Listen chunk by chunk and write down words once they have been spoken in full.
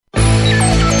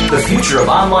The future of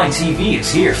online TV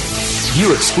is here.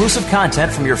 View exclusive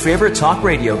content from your favorite talk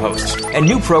radio hosts and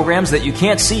new programs that you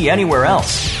can't see anywhere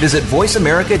else. Visit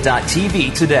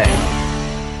voiceamerica.tv today.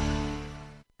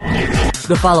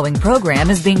 The following program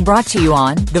is being brought to you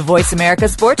on the Voice America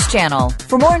Sports Channel.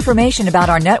 For more information about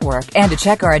our network and to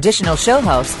check our additional show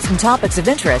hosts and topics of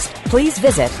interest, please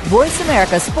visit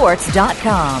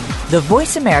voiceamericasports.com. The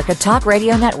Voice America Talk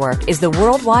Radio Network is the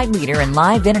worldwide leader in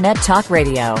live Internet talk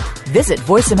radio. Visit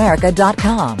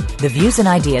voiceamerica.com. The views and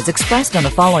ideas expressed on the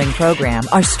following program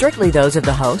are strictly those of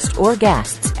the host or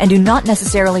guests and do not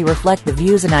necessarily reflect the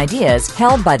views and ideas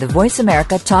held by the Voice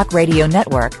America Talk Radio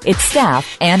Network, its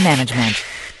staff, and management.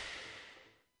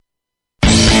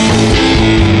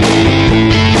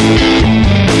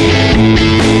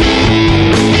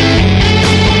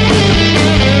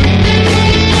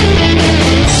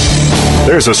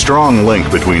 There's a strong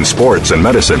link between sports and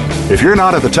medicine. If you're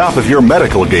not at the top of your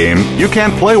medical game, you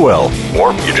can't play well,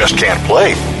 or you just can't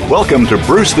play. Welcome to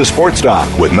Bruce the Sports Doc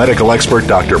with medical expert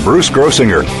Dr. Bruce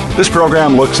Grossinger. This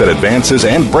program looks at advances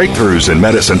and breakthroughs in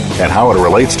medicine and how it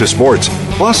relates to sports.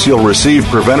 Plus, you'll receive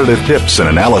preventative tips and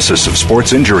analysis of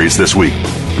sports injuries this week.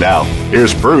 Now,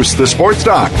 here's Bruce the Sports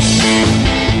Doc.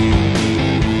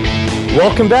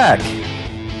 Welcome back.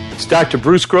 It's Dr.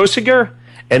 Bruce Grossinger,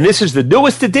 and this is the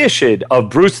newest edition of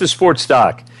Bruce the Sports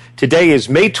Doc. Today is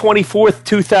May 24th,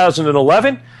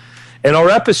 2011, and our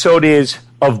episode is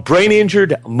of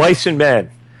brain-injured mice and men.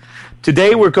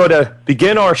 Today we're going to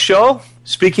begin our show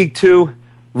speaking to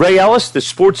Ray Ellis, the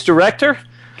sports director,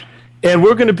 and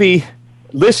we're going to be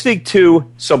listening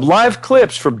to some live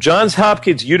clips from Johns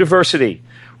Hopkins University.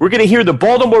 We're going to hear the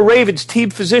Baltimore Ravens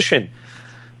team physician,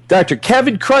 Dr.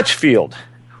 Kevin Crutchfield.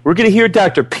 We're going to hear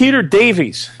Dr. Peter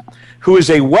Davies, who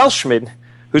is a Welshman,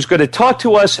 who's going to talk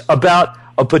to us about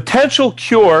a potential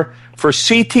cure for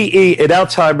CTE and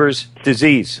Alzheimer's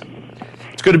disease.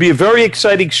 It's going to be a very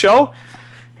exciting show.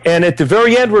 And at the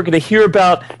very end, we're going to hear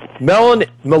about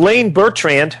Melaine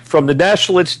Bertrand from the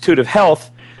National Institute of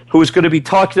Health, who is going to be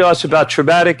talking to us about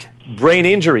traumatic brain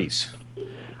injuries.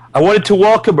 I wanted to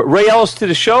welcome Ray Ellis to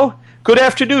the show. Good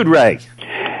afternoon, Ray.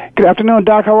 Good afternoon,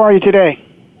 Doc. How are you today?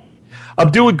 I'm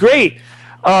doing great.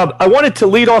 I wanted to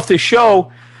lead off the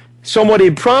show somewhat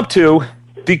impromptu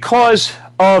because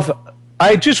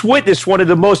I just witnessed one of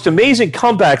the most amazing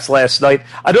comebacks last night.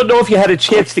 I don't know if you had a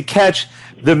chance to catch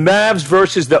the Mavs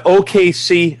versus the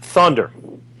OKC Thunder.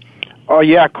 Oh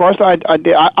yeah, of course I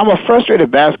did. I'm a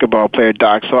frustrated basketball player,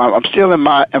 Doc. So I'm still in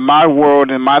my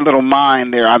world, in my little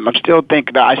mind there. I still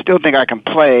think I can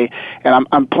play, and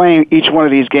I'm playing each one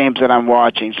of these games that I'm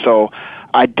watching. So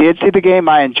I did see the game.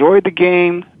 I enjoyed the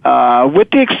game, with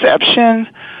the exception.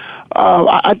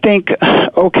 I think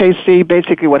OKC,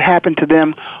 basically what happened to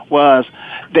them was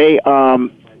they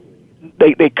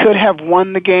could have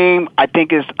won the game. I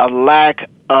think it's a lack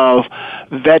of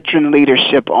veteran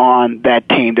leadership on that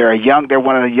team. They're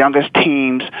one of the youngest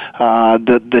teams.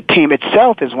 The team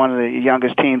itself is one of the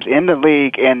youngest teams in the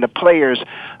league, and the players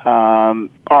are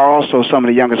also some of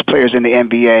the youngest players in the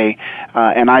NBA.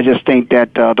 And I just think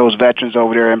that those veterans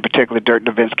over there, in particular Dirk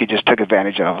Nowitzki, just took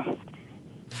advantage of them.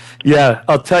 Yeah,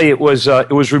 I'll tell you, it was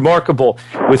remarkable.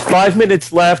 With 5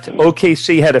 minutes left,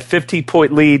 OKC had a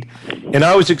 15-point lead, and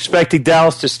I was expecting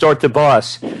Dallas to start the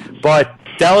boss. But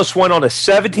Dallas went on a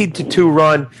 17-2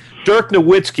 run. Dirk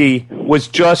Nowitzki was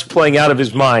just playing out of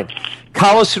his mind.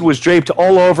 Collison was draped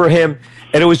all over him,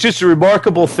 and it was just a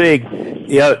remarkable thing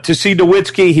to see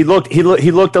Nowitzki. He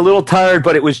looked a little tired,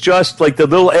 but it was just like the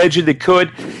little edge of the could.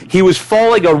 He was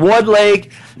falling on one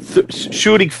leg,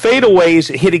 shooting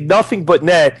fadeaways, hitting nothing but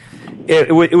net.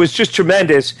 It was just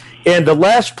tremendous. And the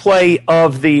last play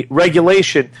of the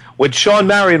regulation, when Sean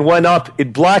Marion went up,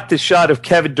 it blocked the shot of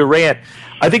Kevin Durant.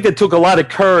 I think that took a lot of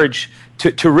courage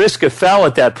to risk a foul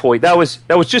at that point. That was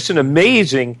just an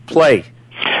amazing play.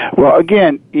 Well,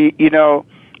 again,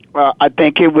 I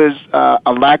think it was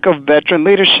a lack of veteran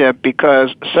leadership,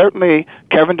 because certainly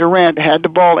Kevin Durant had the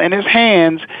ball in his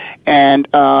hands, and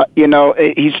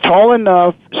he's tall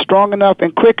enough, strong enough,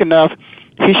 and quick enough.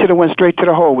 He should have went straight to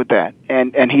the hole with that,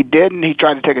 and he didn't. He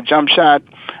tried to take a jump shot,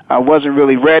 wasn't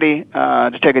really ready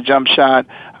to take a jump shot.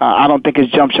 I don't think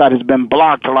his jump shot has been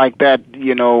blocked like that,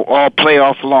 all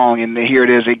playoff long, and here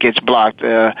it is, it gets blocked,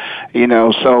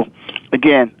 so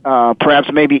again,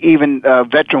 perhaps maybe even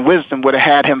veteran wisdom would have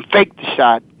had him fake the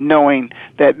shot, knowing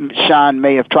that Sean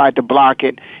may have tried to block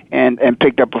it and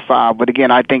picked up a foul. But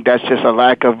again, I think that's just a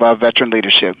lack of veteran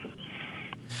leadership.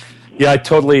 Yeah, I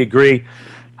totally agree.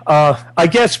 I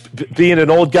guess being an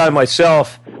old guy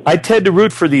myself, I tend to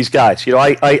root for these guys.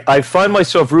 I find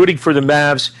myself rooting for the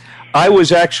Mavs. I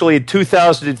was actually in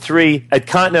 2003 at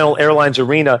Continental Airlines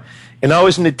Arena, and I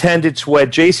was in attendance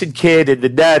when Jason Kidd and the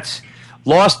Nets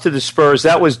lost to the Spurs.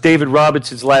 That was David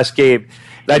Robinson's last game.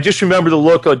 And I just remember the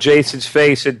look on Jason's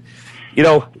face, and you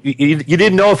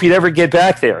didn't know if you'd ever get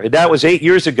back there. And that was 8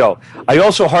 years ago. I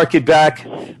also harkened back.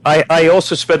 I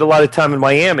also spent a lot of time in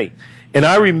Miami. And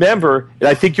I remember, and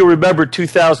I think you'll remember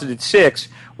 2006,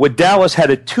 when Dallas had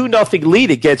a 2-0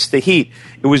 lead against the Heat.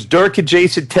 It was Dirk and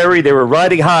Jason Terry. They were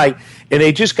riding high, and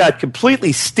they just got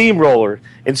completely steamrollered.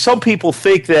 And some people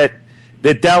think that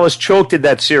Dallas choked in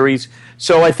that series.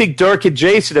 So I think Dirk and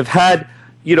Jason have had,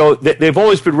 they've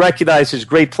always been recognized as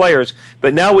great players.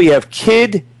 But now we have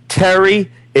Kidd,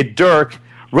 Terry, and Dirk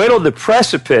right on the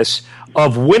precipice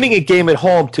of winning a game at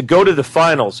home to go to the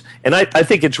finals. And I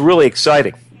think it's really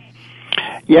exciting.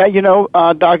 Yeah,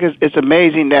 Doc, it's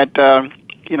amazing that,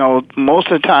 most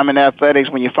of the time in athletics,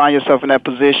 when you find yourself in that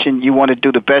position, you want to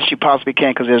do the best you possibly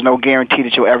can because there's no guarantee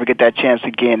that you'll ever get that chance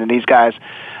again. And these guys,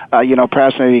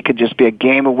 perhaps maybe could just be a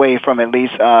game away from at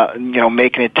least,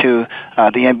 making it to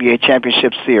the NBA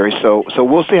championship series. So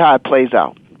we'll see how it plays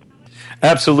out.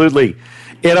 Absolutely.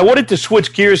 And I wanted to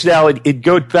switch gears now and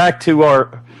go back to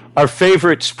our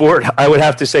favorite sport, I would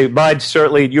have to say, mine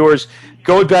certainly, and yours,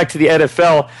 going back to the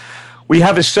NFL. We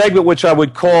have a segment which I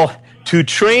would call To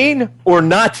Train or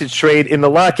Not to Train in the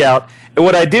Lockout. And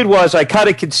what I did was I kind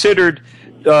of considered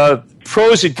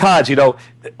pros and cons,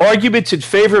 arguments in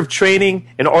favor of training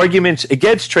and arguments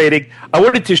against training. I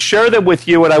wanted to share them with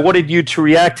you, and I wanted you to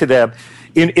react to them.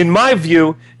 In my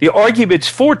view, the arguments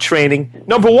for training,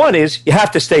 number one is you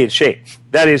have to stay in shape.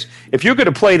 That is, if you're going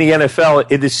to play in the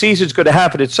NFL and the season's going to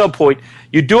happen at some point,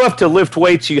 you do have to lift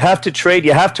weights, you have to train,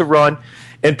 you have to run,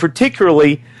 and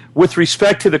particularly with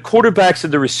respect to the quarterbacks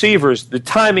and the receivers, the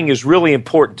timing is really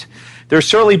important. There's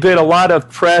certainly been a lot of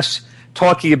press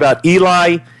talking about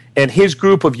Eli and his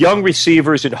group of young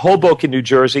receivers in Hoboken, New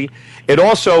Jersey. And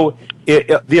also,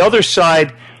 the other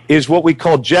side is what we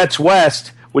call Jets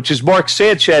West, which is Mark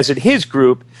Sanchez and his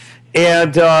group.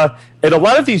 And a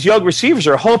lot of these young receivers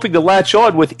are hoping to latch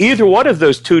on with either one of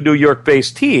those two New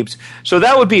York-based teams. So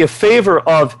that would be a favor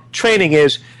of training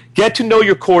is get to know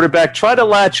your quarterback, try to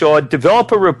latch on,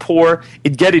 develop a rapport,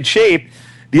 and get in shape.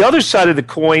 The other side of the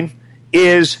coin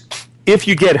is if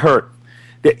you get hurt.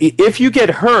 If you get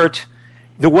hurt,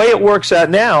 the way it works out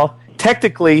now,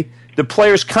 technically the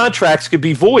players' contracts could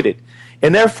be voided.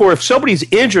 And therefore, if somebody's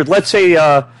injured, let's say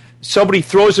somebody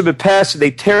throws them a pass and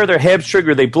they tear their hamstring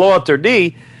or they blow out their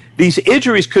knee, these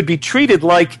injuries could be treated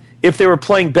like if they were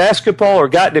playing basketball or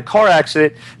got in a car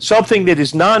accident, something that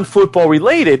is non-football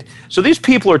related. So these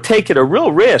people are taking a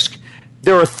real risk.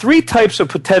 There are three types of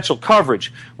potential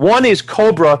coverage. One is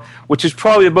COBRA, which is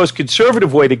probably the most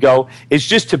conservative way to go, is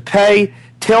just to pay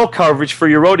tail coverage for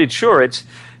your own insurance.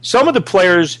 Some of the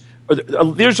players,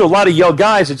 there's a lot of young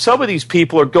guys, and some of these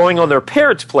people are going on their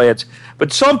parents' plans.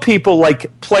 But some people,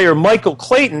 like player Michael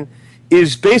Clayton,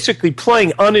 is basically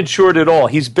playing uninsured at all.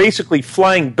 He's basically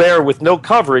flying bare with no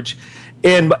coverage.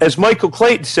 And as Michael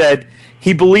Clayton said,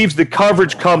 he believes the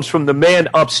coverage comes from the man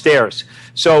upstairs.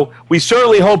 So we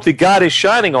certainly hope that God is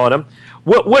shining on him.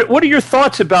 What are your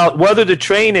thoughts about whether to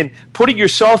train and putting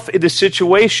yourself in the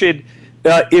situation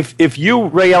if you,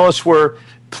 Ray Ellis, were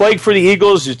playing for the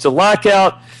Eagles, it's a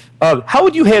lockout, how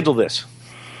would you handle this?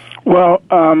 Well,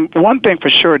 one thing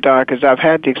for sure, Doc, is I've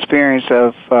had the experience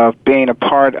of being a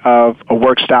part of a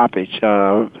work stoppage,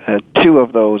 two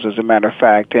of those, as a matter of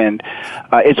fact, and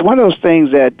it's one of those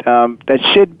things that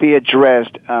should be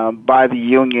addressed by the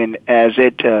union as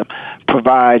it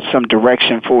provides some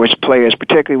direction for its players,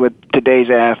 particularly with today's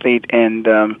athlete, and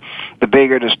the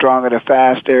bigger, the stronger, the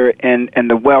faster, and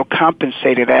the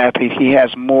well-compensated athlete, he has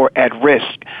more at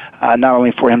risk, not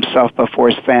only for himself but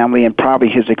for his family and probably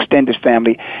his extended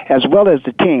family, as well as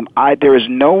the team. There is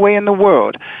no way in the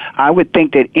world I would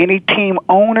think that any team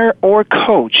owner or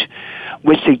coach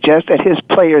would suggest that his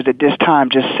players at this time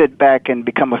just sit back and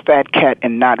become a fat cat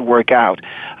and not work out.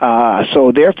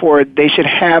 So therefore, they should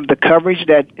have the coverage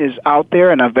that is out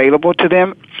there and available to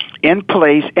them in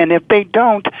place. And if they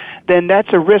don't, then that's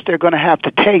a risk they're going to have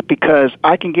to take, because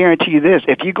I can guarantee you this: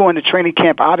 if you go into training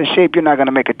camp out of shape, you're not going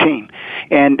to make a team.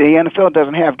 And the NFL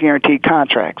doesn't have guaranteed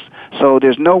contracts. So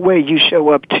there's no way you show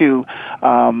up to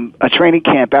a training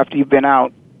camp after you've been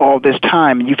out all this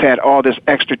time and you've had all this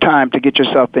extra time to get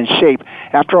yourself in shape.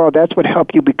 After all, that's what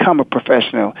helped you become a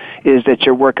professional, is that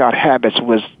your workout habits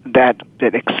was that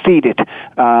exceeded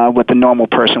what the normal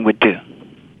person would do.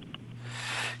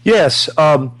 Yes.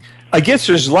 I guess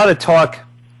there's a lot of talk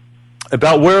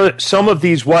about where some of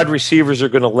these wide receivers are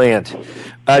going to land.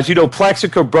 As you know,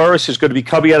 Plaxico Burress is going to be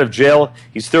coming out of jail.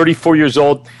 He's 34 years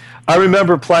old. I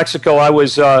remember Plaxico. I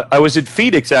was in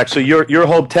Phoenix, actually, your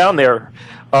hometown there,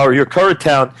 or your current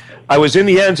town. I was in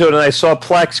the end zone, and I saw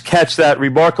Plax catch that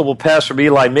remarkable pass from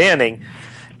Eli Manning,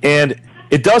 and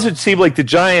it doesn't seem like the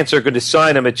Giants are going to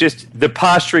sign him. It just, the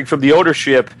posturing from the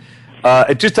ownership,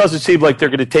 it just doesn't seem like they're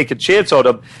going to take a chance on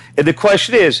him. And the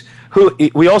question is, who?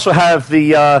 We also have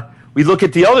we look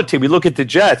at the other team. We look at the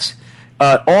Jets.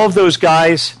 All of those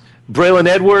guys, Braylon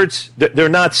Edwards, they're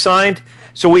not signed.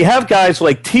 So we have guys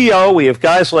like T.O., we have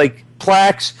guys like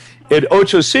Plax and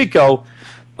Ocho Cinco.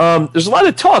 There's a lot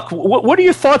of talk. What are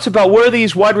your thoughts about where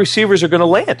these wide receivers are going to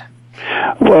land?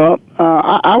 Well,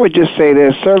 I would just say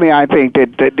this. Certainly, I think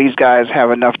that these guys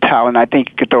have enough talent. I think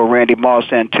you could throw Randy Moss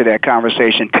into that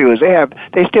conversation too. Is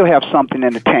they still have something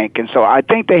in the tank, and so I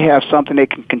think they have something they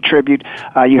can contribute.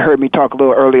 You heard me talk a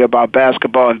little earlier about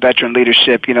basketball and veteran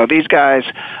leadership. You know, these guys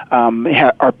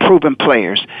are proven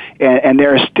players, and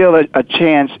there is still a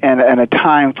chance and a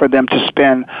time for them to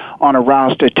spend on a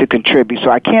roster to contribute.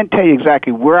 So I can't tell you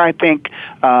exactly where I think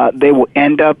they will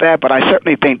end up at, but I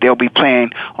certainly think they'll be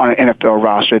playing on an NFL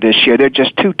roster this year. They're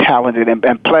just too talented. And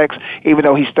Plex, even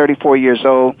though he's 34 years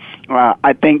old,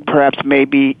 I think perhaps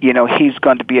maybe, he's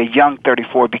going to be a young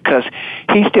 34 because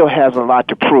he still has a lot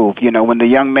to prove. When the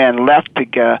young man left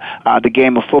the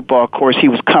game of football, of course, he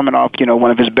was coming off,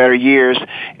 one of his better years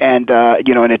and,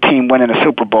 and a team winning a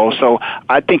Super Bowl. So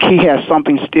I think he has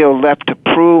something still left to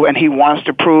prove, and he wants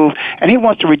to prove, and he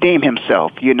wants to redeem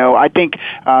himself. I think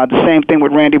the same thing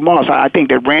with Randy Moss. I think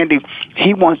that Randy,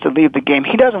 he wants to leave the game.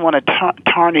 He doesn't want to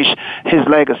tarnish his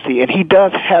legacy, and he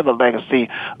does have a legacy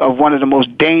of one of the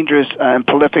most dangerous and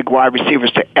prolific wide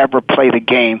receivers to ever play the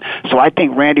game. So I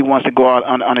think Randy wants to go out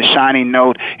on a shining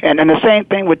note. And the same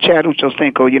thing with Chad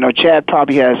Ochocinco. Chad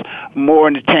probably has more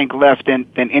in the tank left than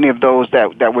any of those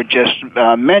that were just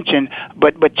mentioned,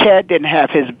 but Chad didn't have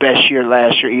his best year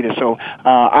last year either. So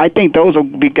I think those will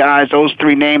be guys, those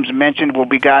three names mentioned will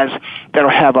be guys that will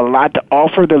have a lot to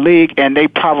offer the league, and they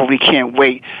probably can't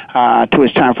wait till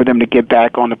it's time for them to get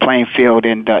back on the playing field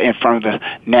and in front of the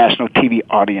national TV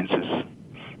audiences.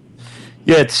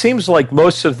 Yeah, it seems like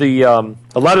most of a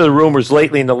lot of the rumors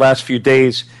lately in the last few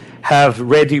days have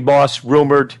Randy Moss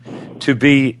rumored to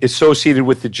be associated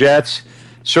with the Jets.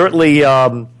 Certainly,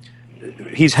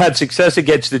 he's had success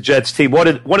against the Jets team.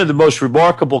 One of the most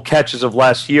remarkable catches of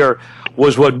last year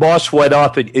was when Moss went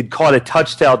up and caught a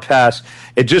touchdown pass.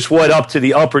 It just went up to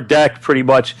the upper deck pretty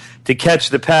much to catch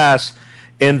the pass.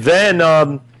 And then,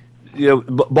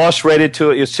 Moss ran into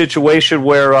a situation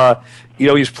where, he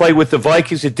was playing with the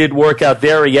Vikings. It didn't work out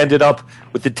there. He ended up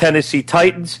with the Tennessee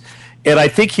Titans. And I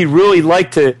think he'd really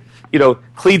like to,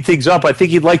 clean things up. I think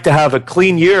he'd like to have a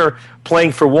clean year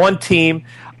playing for one team.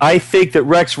 I think that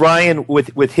Rex Ryan,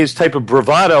 with his type of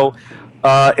bravado,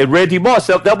 and Randy Moss,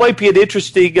 that might be an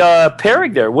interesting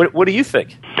pairing there. What do you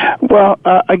think? Well,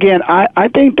 again, I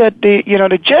think that the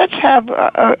Jets have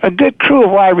a good crew of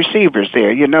wide receivers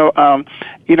there.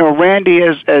 Randy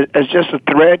is just a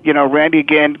threat. Randy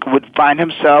again would find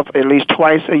himself at least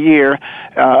twice a year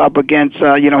up against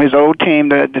his old team,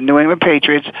 the New England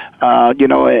Patriots.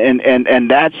 And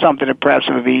that's something that perhaps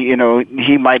would be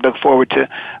he might look forward to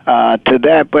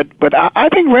that. But I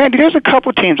think Randy, there's a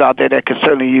couple teams out there that could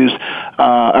certainly use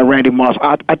a Randy Moss.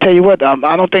 I tell you what, I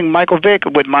don't think Michael Vick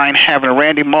would mind having a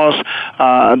Randy Moss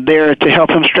there to help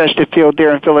him stretch the field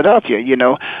there in Philadelphia.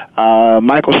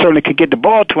 Michael certainly could get the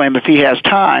ball to him if he has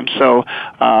time. So,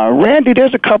 Randy,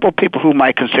 there's a couple of people who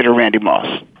might consider Randy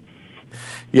Moss.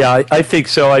 Yeah, I think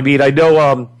so. I mean, I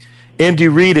know Andy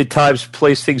Reid at times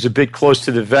plays things a bit close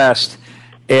to the vest,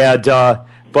 and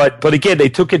but again, they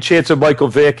took a chance on Michael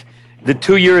Vick. The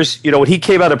 2 years, when he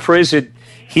came out of prison,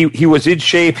 he was in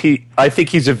shape. I think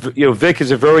Vick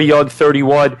is a very young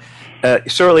 31.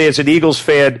 Certainly, as an Eagles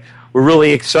fan, we're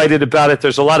really excited about it.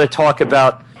 There's a lot of talk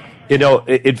about,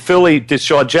 in Philly,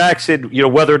 Deshaun Jackson,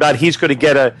 whether or not he's going to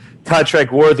get a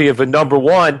contract worthy of a number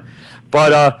one.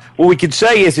 But what we can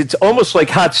say is it's almost like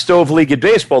hot stove league in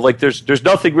baseball. Like there's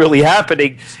nothing really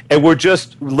happening, and we're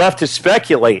just left to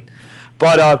speculate.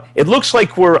 But it looks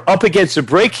like we're up against a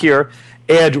break here.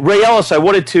 And Ray Ellis, I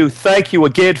wanted to thank you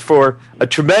again for a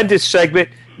tremendous segment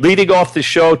leading off the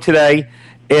show today.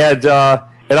 And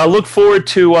I look forward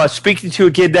to speaking to you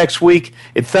again next week.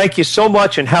 And thank you so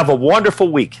much, and have a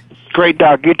wonderful week. Great,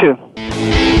 Doc. You too.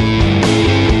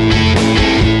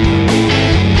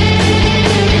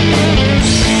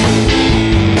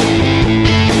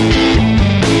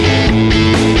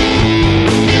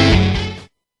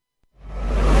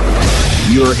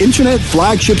 Your internet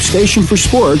flagship station for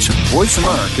sports, Voice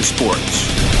America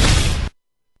Sports.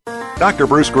 Dr.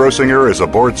 Bruce Grossinger is a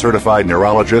board-certified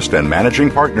neurologist and managing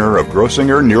partner of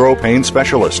Grossinger Neuropain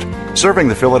Specialist, serving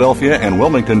the Philadelphia and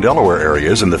Wilmington, Delaware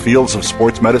areas in the fields of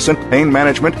sports medicine, pain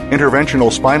management,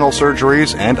 interventional spinal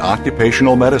surgeries, and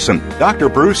occupational medicine. Dr.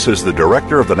 Bruce is the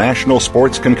director of the National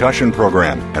Sports Concussion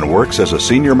Program and works as a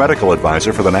senior medical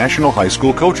advisor for the National High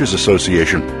School Coaches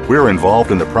Association. We're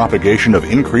involved in the propagation of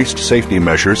increased safety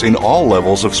measures in all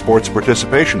levels of sports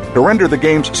participation to render the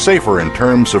games safer in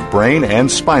terms of brain and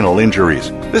spinal injuries.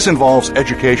 This involves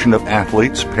education of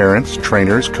athletes, parents,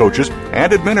 trainers, coaches,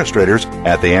 and administrators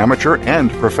at the amateur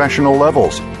and professional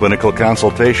levels. Clinical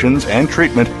consultations and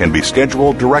treatment can be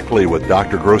scheduled directly with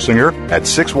Dr. Grossinger at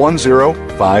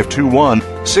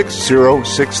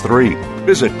 610-521-6063.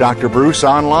 Visit Dr. Bruce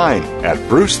online at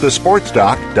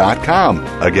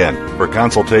brucethesportsdoc.com. Again, for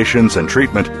consultations and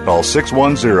treatment, call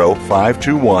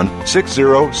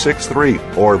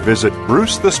 610-521-6063 or visit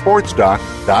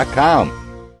brucethesportsdoc.com.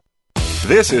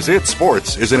 This Is It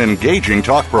Sports is an engaging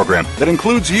talk program that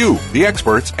includes you, the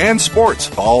experts, and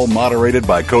sports, all moderated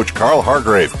by Coach Carl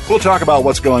Hargrave. We'll talk about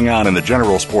what's going on in the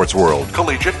general sports world,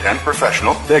 collegiate and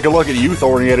professional. Take a look at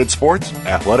youth-oriented sports,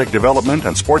 athletic development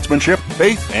and sportsmanship,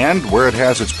 faith, and where it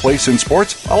has its place in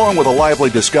sports, along with a lively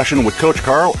discussion with Coach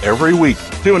Carl every week.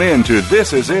 Tune in to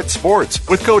This Is It Sports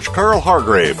with Coach Carl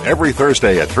Hargrave every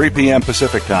Thursday at 3 p.m.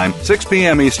 Pacific Time, 6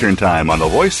 p.m. Eastern Time on the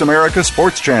Voice America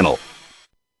Sports Channel.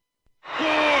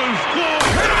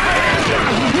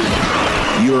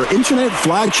 Your internet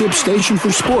flagship station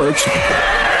for sports.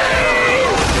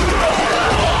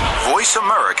 Voice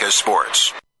America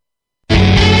Sports.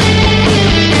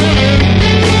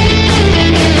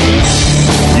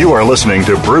 You are listening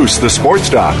to Bruce the Sports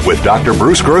Doc with Dr.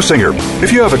 Bruce Grossinger.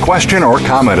 If you have a question or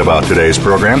comment about today's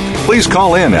program, please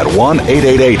call in at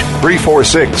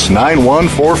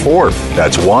 1-888-346-9144.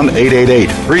 That's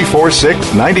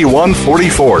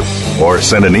 1-888-346-9144. Or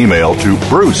send an email to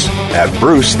Bruce at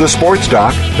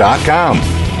brucethesportsdoc.com.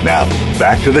 Now,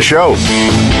 back to the show.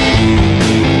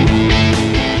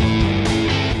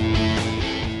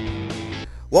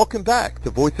 Welcome back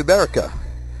to Voice America.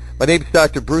 My name is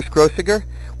Dr. Bruce Grossinger.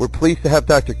 We're pleased to have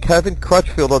Dr. Kevin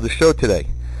Crutchfield on the show today.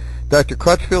 Dr.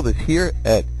 Crutchfield is here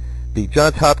at the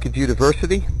Johns Hopkins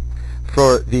University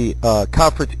for the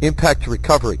conference Impact to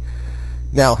Recovery.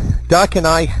 Now, Doc and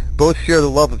I both share the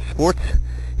love of sports.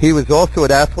 He was also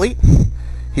an athlete.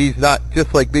 He's not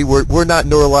just like me. We're not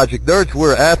neurologic nerds.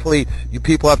 We're athletes. You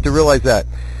people have to realize that.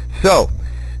 So,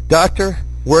 Doctor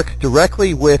works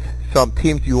directly with some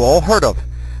teams you all heard of,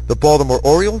 the Baltimore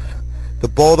Orioles, the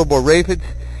Baltimore Ravens,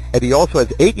 and he also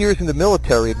has 8 years in the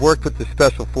military and worked with the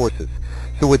Special Forces.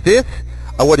 So with this,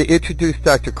 I want to introduce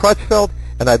Dr. Crutchfield,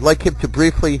 and I'd like him to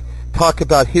briefly talk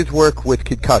about his work with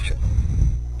concussion.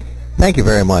 Thank you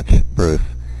very much, Bruce.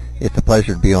 It's a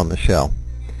pleasure to be on the show.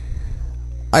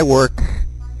 I work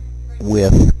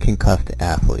with concussed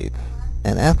athletes,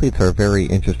 and athletes are a very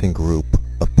interesting group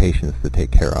of patients to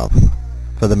take care of.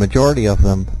 For the majority of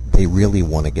them, they really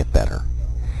want to get better.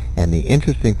 And the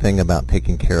interesting thing about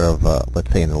taking care of, let's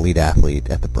say, an elite athlete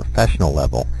at the professional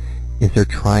level is they're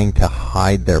trying to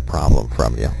hide their problem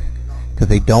from you because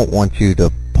they don't want you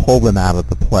to pull them out of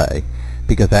the play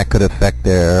because that could affect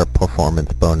their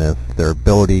performance bonus, their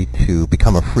ability to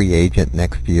become a free agent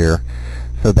next year.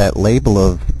 So that label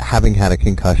of having had a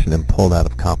concussion and pulled out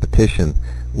of competition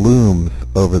looms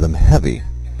over them heavy.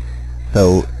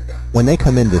 So when they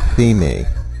come in to see me,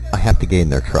 I have to gain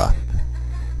their trust.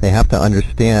 They have to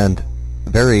understand,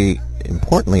 very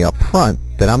importantly up front,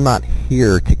 that I'm not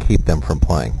here to keep them from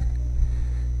playing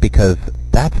because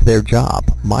that's their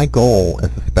job. My goal as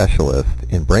a specialist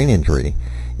in brain injury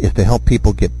is to help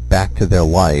people get back to their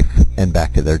life and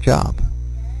back to their job.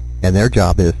 And their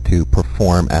job is to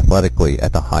perform athletically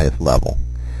at the highest level.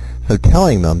 So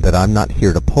telling them that I'm not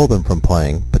here to pull them from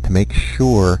playing, but to make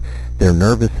sure their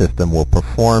nervous system will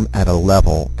perform at a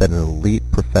level that an elite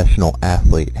professional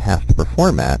athlete has to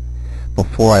perform at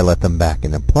before I let them back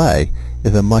into play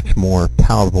is a much more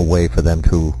palatable way for them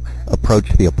to approach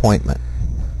the appointment.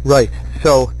 Right.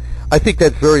 So I think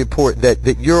that's very important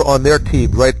that you're on their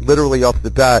team, right, literally off the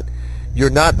bat.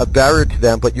 You're not a barrier to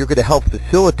them, but you're going to help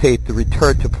facilitate the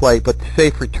return to play, but the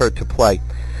safe return to play.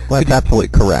 Well, that's absolutely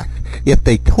correct. If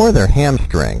they tore their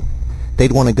hamstring,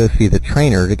 they'd want to go see the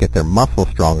trainer to get their muscle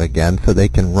strong again so they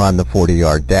can run the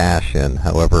 40-yard dash in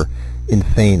however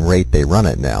insane rate they run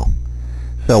it now.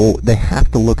 So they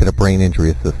have to look at a brain injury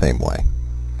as the same way.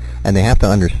 And they have to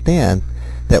understand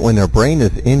that when their brain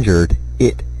is injured,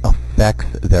 it affects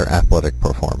their athletic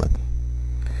performance.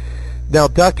 Now,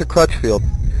 Dr. Crutchfield,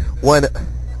 when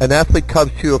an athlete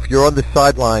comes to you, if you're on the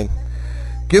sideline,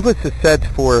 give us a sense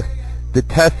for the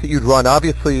tests that you'd run.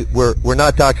 Obviously, we're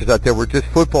not doctors out there. We're just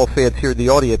football fans here in the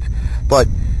audience. But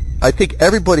I think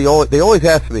everybody, they always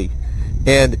ask me,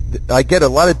 and I get a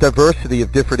lot of diversity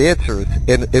of different answers.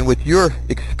 And with your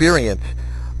experience,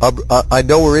 I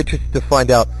know we're interested to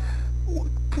find out,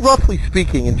 roughly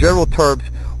speaking, in general terms,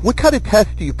 what kind of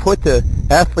tests do you put the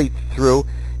athletes through?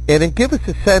 And then give us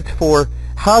a sense for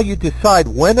how you decide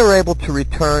when they're able to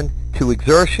return to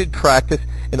exertion, practice,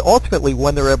 and ultimately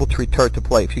when they're able to return to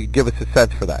play. If you could give us a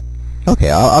sense for that.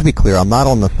 Okay, I'll be clear. I'm not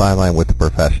on the sideline with the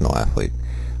professional athlete.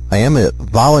 I am a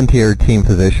volunteer team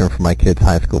physician for my kids'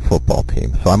 high school football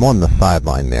team, so I'm on the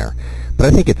sideline there. But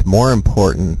I think it's more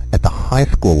important at the high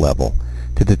school level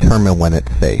to determine when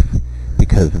it's safe,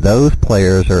 because those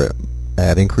players are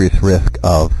at increased risk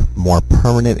of more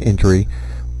permanent injury,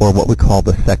 or what we call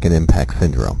the second impact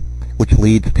syndrome, which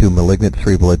leads to malignant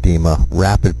cerebral edema,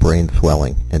 rapid brain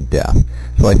swelling, and death.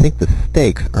 So I think the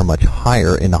stakes are much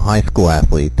higher in a high school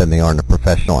athlete than they are in a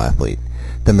professional athlete.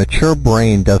 The mature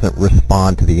brain doesn't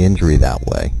respond to the injury that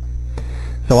way.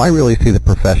 So I really see the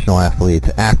professional athletes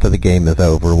after the game is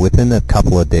over, within a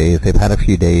couple of days, they've had a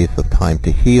few days of time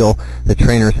to heal. The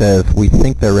trainer says, we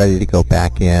think they're ready to go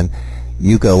back in.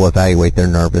 You go evaluate their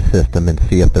nervous system and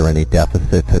see if there are any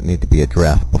deficits that need to be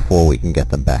addressed before we can get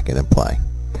them back in and play.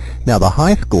 Now, the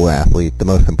high school athlete, the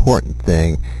most important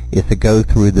thing is to go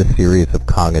through the series of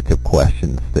cognitive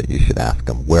questions that you should ask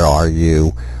them. Where are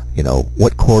you?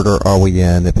 What quarter are we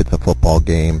in if it's a football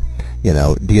game? Do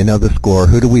you know the score?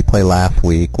 Who did we play last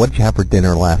week? What did you have for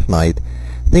dinner last night?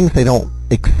 Things they don't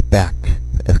expect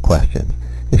as questions.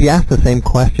 If you ask the same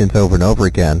questions over and over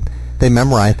again, they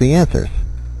memorize the answers.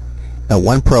 Now,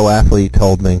 one pro athlete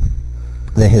told me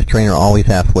that his trainer always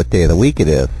asks what day of the week it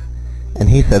is, and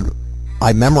he said,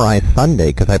 I memorize Sunday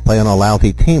because I play on a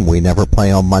lousy team. We never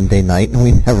play on Monday night, and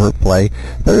we never play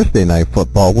Thursday night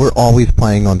football. We're always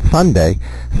playing on Sunday,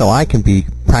 so I can be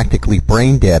practically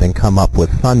brain dead and come up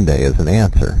with Sunday as an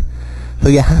answer. So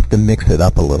you have to mix it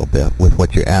up a little bit with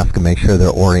what you ask and make sure they're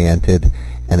oriented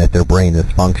and that their brain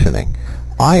is functioning.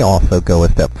 I also go a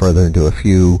step further and do a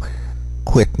few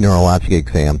quick neurologic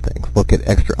exam things. Look at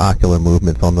extraocular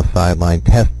movements on the sideline,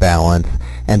 test balance,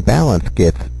 and balance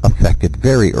gets affected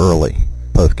very early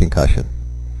post-concussion.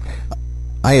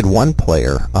 I had one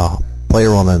player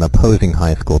on an opposing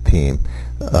high school team.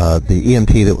 The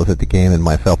EMT that was at the game and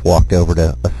myself walked over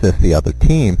to assist the other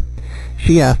team.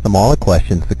 She asked them all the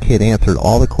questions. The kid answered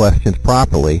all the questions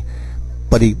properly,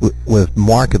 but he was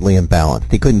markedly imbalanced.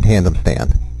 He couldn't tandem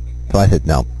stand. So I said,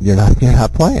 no, you're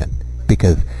not playing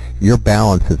because your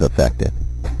balance is affected.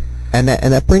 And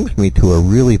that brings me to a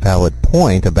really valid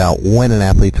point about when an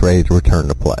athlete's ready to return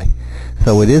to play.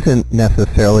 So it isn't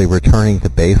necessarily returning to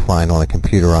baseline on a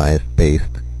computerized-based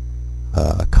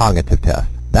cognitive test.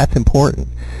 That's important.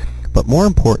 But more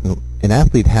important, an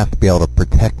athlete has to be able to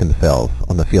protect themselves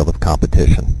on the field of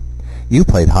competition. You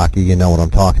played hockey, you know what I'm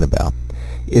talking about.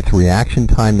 It's reaction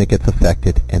time that gets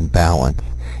affected and balance.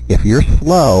 If you're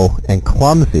slow and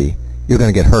clumsy, you're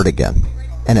going to get hurt again.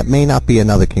 And it may not be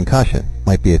another concussion. It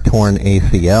might be a torn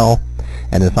ACL.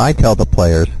 And as I tell the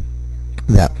players,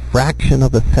 that fraction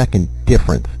of a second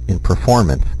difference in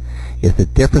performance is the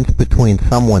difference between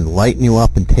someone lighting you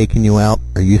up and taking you out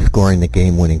or you scoring the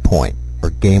game-winning point or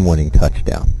game-winning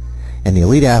touchdown. And the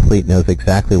elite athlete knows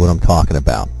exactly what I'm talking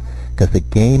about because the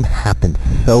game happens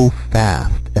so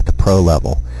fast at the pro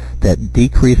level that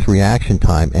decreased reaction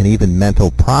time and even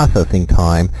mental processing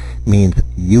time means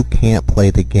you can't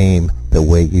play the game the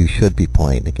way you should be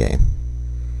playing the game.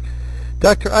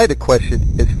 Doctor, I had a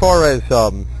question. As far as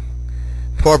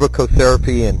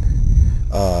pharmacotherapy, and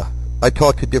I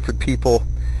talk to different people,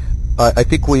 I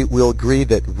think we'll agree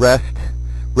that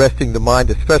resting the mind,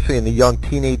 especially in the young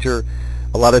teenager,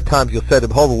 a lot of times you'll send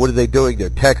them home, and what are they doing? They're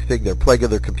texting, they're playing on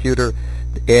their computer,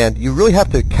 and you really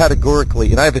have to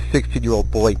categorically, and I have a 16-year-old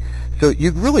boy, so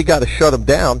you really got to shut them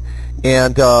down,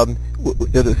 and some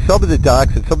of the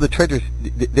docs and some of the trainers,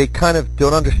 they kind of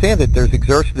don't understand that there's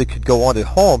exertion that could go on at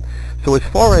home. So as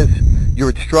far as your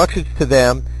instructions to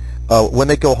them when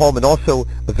they go home, and also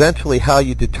eventually how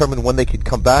you determine when they can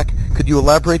come back, could you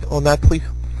elaborate on that, please?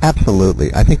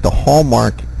 Absolutely. I think the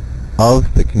hallmark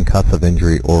of the concussive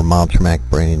injury or mild traumatic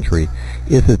brain injury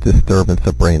is a disturbance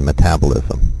of brain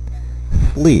metabolism.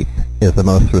 Sleep is the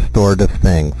most restorative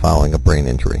thing following a brain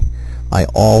injury. I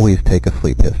always take a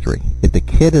sleep history. If the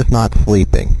kid is not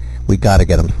sleeping, we got to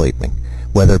get them sleeping,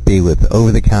 whether it be with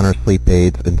over-the-counter sleep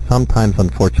aids, and sometimes,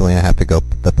 unfortunately, I have to go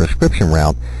the prescription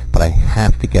route, but I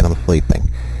have to get them sleeping.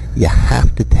 You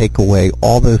have to take away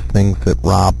all those things that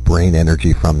rob brain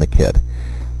energy from the kid.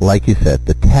 Like you said,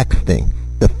 the texting,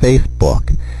 the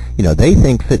Facebook, They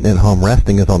think sitting at home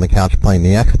resting is on the couch playing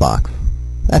the Xbox.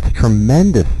 That's a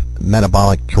tremendous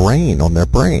metabolic drain on their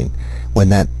brain when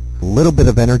that little bit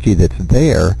of energy that's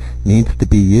there needs to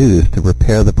be used to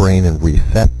repair the brain and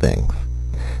reset things.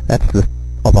 That's the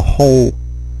whole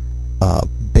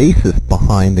basis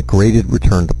behind the graded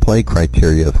return to play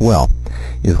criteria as well,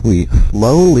 is we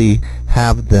slowly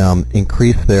have them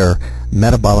increase their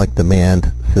metabolic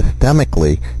demand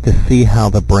systemically to see how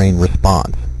the brain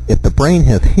responds. If the brain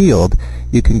has healed,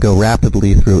 you can go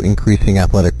rapidly through increasing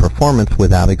athletic performance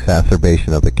without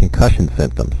exacerbation of the concussion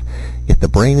symptoms. If the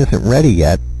brain isn't ready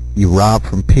yet, you rob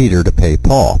from Peter to pay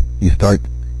Paul. You start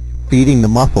feeding the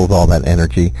muscles all that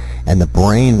energy, and the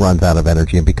brain runs out of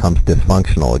energy and becomes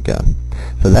dysfunctional again.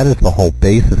 So that is the whole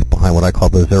basis behind what I call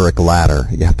the Zurich ladder.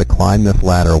 You have to climb this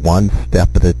ladder one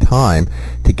step at a time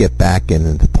to get back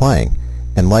into playing.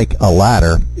 And like a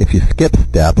ladder, if you skip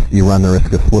steps, you run the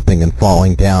risk of slipping and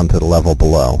falling down to the level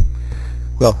below.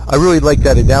 Well, I really like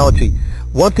that analogy.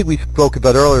 One thing we spoke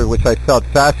about earlier, which I found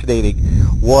fascinating,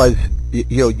 was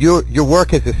your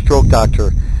work as a stroke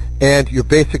doctor and your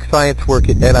basic science work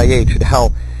at NIH, and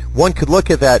how one could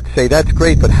look at that and say, that's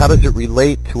great, but how does it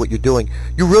relate to what you're doing?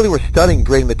 You really were studying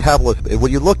brain metabolism, and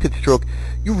when you looked at stroke,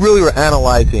 you really were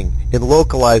analyzing and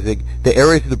localizing the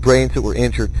areas of the brains that were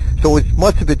injured. So it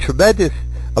must have been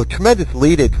a tremendous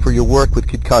lead-in for your work with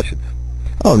concussions.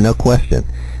 Oh, no question.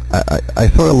 I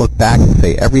sort of look back and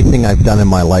say everything I've done in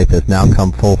my life has now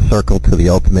come full circle to the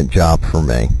ultimate job for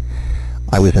me.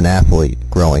 I was an athlete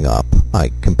growing up.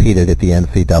 I competed at the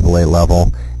NCAA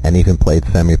level and even played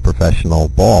semi-professional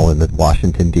ball in the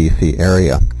Washington, D.C.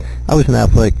 area. I was an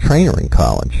athletic trainer in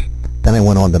college. Then I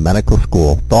went on to medical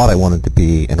school, thought I wanted to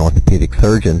be an orthopedic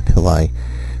surgeon till I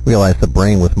realized the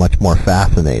brain was much more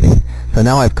fascinating. So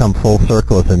now I've come full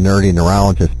circle as a nerdy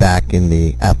neurologist back in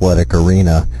the athletic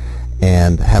arena,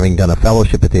 and having done a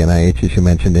fellowship at the NIH, as you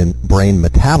mentioned, in brain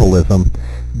metabolism,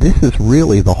 this is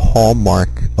really the hallmark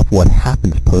of what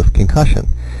happens post-concussion.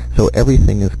 So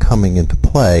everything is coming into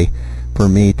play for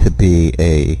me to be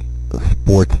a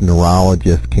sports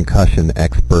neurologist, concussion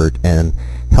expert, and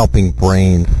helping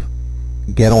brains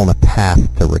get on a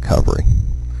path to recovery.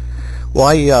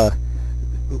 Well,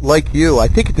 like you, I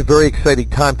think it's a very exciting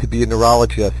time to be a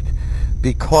neurologist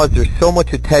because there's so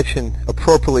much attention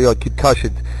appropriately on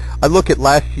concussions. I look at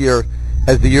last year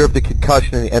as the year of the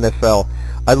concussion in the NFL.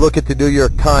 I look at the New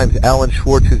York Times, Alan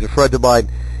Schwartz, who's a friend of mine.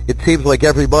 It seems like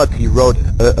every month he wrote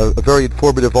a very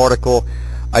informative article.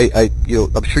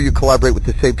 I'm sure you collaborate with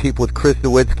the same people, with Chris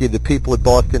Nowinski and the people in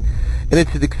Boston, and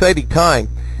it's an exciting time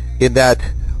in that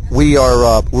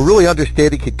we're really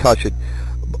understanding concussion.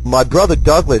 My brother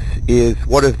Douglas is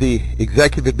one of the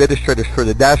executive administrators for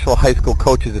the National High School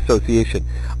Coaches Association.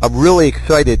 I'm really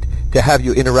excited to have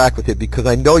you interact with him because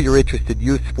I know you're interested in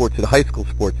youth sports and high school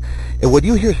sports. And when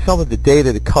you hear some of the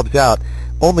data that comes out,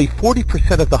 only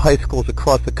 40% of the high schools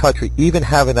across the country even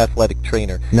have an athletic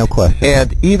trainer. No question.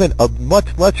 And even a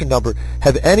much lesser number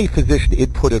have any physician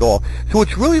input at all. So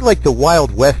it's really like the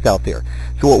Wild West out there.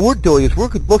 So what we're doing is we're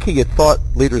looking at thought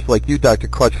leaders like you, Dr.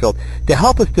 Crutchfield, to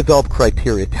help us develop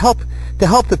criteria, to help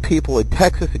the people in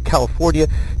Texas and California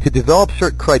to develop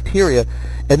certain criteria.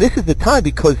 And this is the time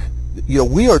because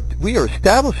we are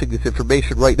establishing this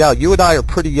information right now. You and I are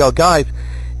pretty young guys,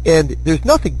 and there's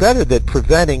nothing better than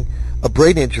preventing a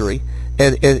brain injury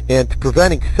and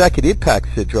preventing second impact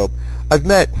syndrome. I've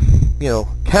met,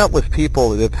 countless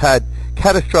people that have had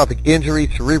catastrophic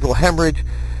injuries, cerebral hemorrhage,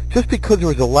 just because there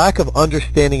was a lack of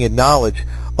understanding and knowledge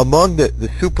among the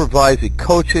supervising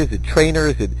coaches and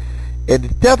trainers, and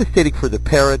it's devastating for the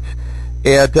parents.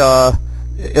 And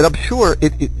I'm sure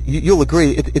you'll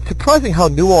agree, it's surprising how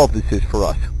new all of this is for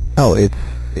us. Oh,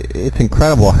 it's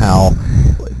incredible how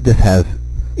this has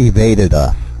evaded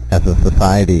us as a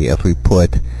society as we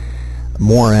put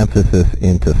more emphasis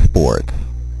into sports.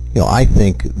 I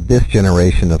think this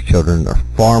generation of children are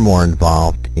far more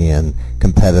involved in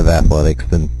competitive athletics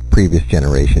than previous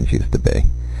generations used to be.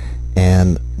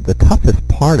 And the toughest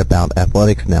part about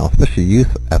athletics now, especially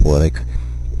youth athletics,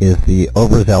 is the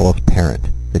overzealous parent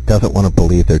that doesn't want to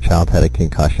believe their child had a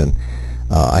concussion.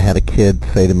 I had a kid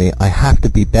say to me, I have to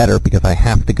be better because I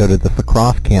have to go to the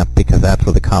lacrosse camp because that's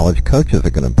where the college coaches are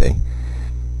going to be.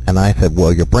 And I said,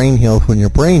 well, your brain heals when your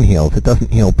brain heals. It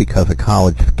doesn't heal because a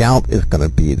college scout is going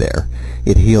to be there.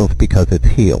 It heals because it's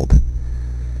healed.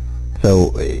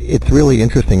 So it's really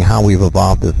interesting how we've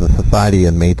evolved as a society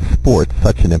and made sports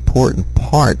such an important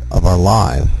part of our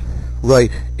lives.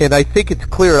 Right. And I think it's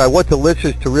clear, and I want the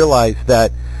listeners to realize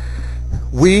that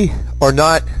we are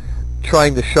not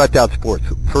trying to shut down sports.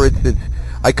 For instance,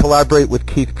 I collaborate with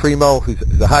Keith Primo, who's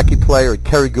a hockey player, and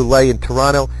Kerry Goulet in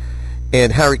Toronto.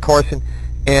 and Harry Carson,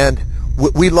 and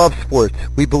we love sports.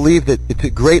 We believe that it's a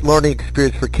great learning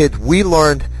experience for kids. We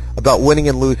learned about winning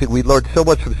and losing. We learned so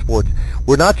much from sports.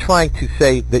 We're not trying to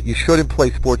say that you shouldn't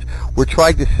play sports. We're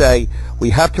trying to say we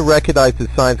have to recognize the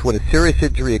signs when a serious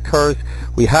injury occurs.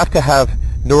 We have to have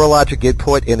neurologic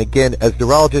input, and again, as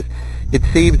neurologists, it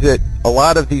seems that a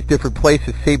lot of these different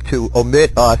places seem to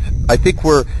omit us. I think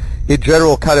we're, in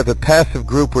general, kind of a passive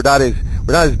group. We're not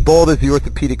as bold as the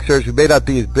orthopedic surgeons. We may not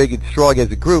be as big and strong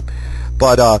as a group,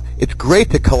 but it's great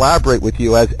to collaborate with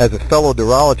you as a fellow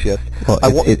neurologist. Well,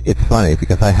 it's funny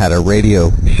because I had a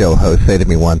radio show host say to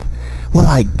me once, well,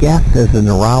 I guess as a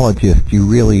neurologist you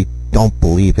really don't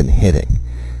believe in hitting.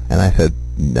 And I said,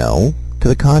 no, to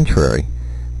the contrary.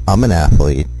 I'm an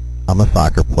athlete. I'm a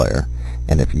soccer player.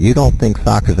 And if you don't think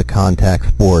soccer's a contact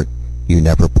sport, you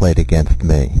never played against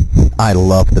me. I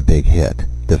love the big hit.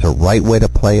 There's a right way to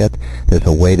play it. There's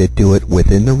a way to do it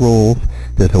within the rules.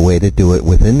 There's a way to do it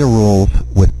within the rules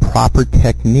with proper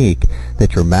technique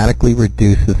that dramatically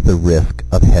reduces the risk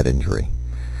of head injury.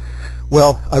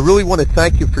 Well, I really want to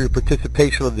thank you for your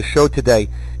participation on the show today.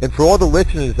 And for all the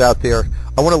listeners out there,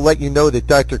 I want to let you know that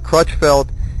Dr.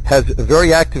 Crutchfield has a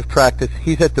very active practice.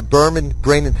 He's at the Berman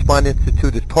Brain and Spine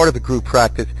Institute as part of a group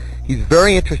practice. He's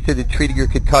very interested in treating your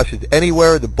concussions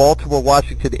anywhere in the Baltimore,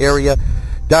 Washington area.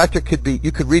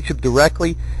 You could reach him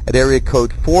directly at area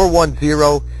code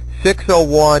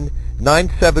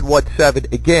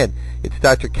 410-601-9717. Again, it's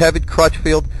Dr. Kevin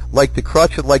Crutchfield, like the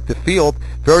crutch and like the field.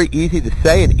 Very easy to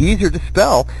say and easier to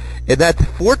spell. And that's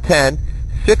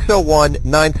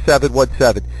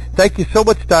 410-601-9717. Thank you so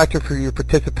much, Doctor, for your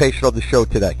participation on the show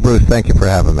today. Bruce, thank you for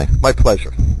having me. My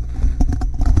pleasure.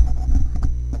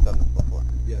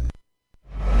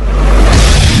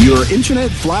 Your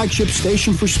internet flagship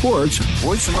station for sports,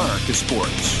 Voice America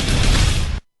Sports.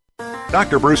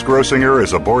 Dr. Bruce Grossinger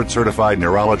is a board-certified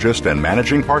neurologist and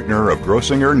managing partner of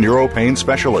Grossinger Neuropain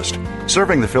Specialist,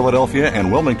 serving the Philadelphia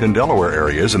and Wilmington, Delaware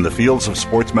areas in the fields of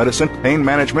sports medicine, pain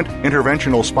management,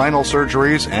 interventional spinal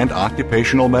surgeries, and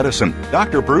occupational medicine.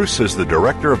 Dr. Bruce is the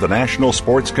director of the National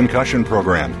Sports Concussion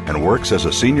Program and works as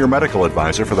a senior medical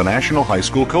advisor for the National High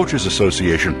School Coaches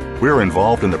Association. We're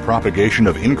involved in the propagation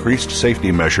of increased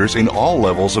safety measures in all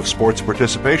levels of sports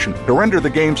participation to render the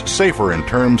games safer in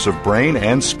terms of brain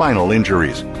and spinal injuries.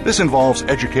 This involves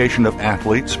education of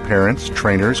athletes, parents,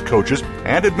 trainers, coaches,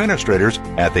 and administrators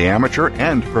at the amateur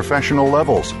and professional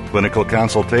levels. Clinical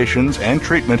consultations and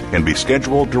treatment can be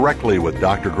scheduled directly with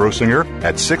Dr. Grossinger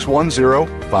at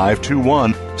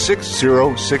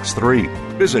 610-521-6063.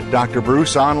 Visit Dr.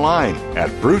 Bruce online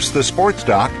at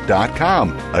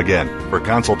brucethesportsdoc.com. Again, for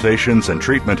consultations and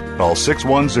treatment, call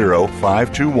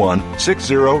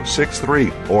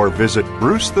 610-521-6063 or visit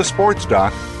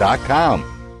brucethesportsdoc.com.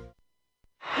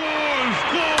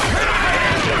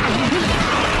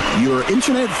 your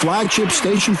internet flagship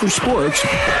station for sports.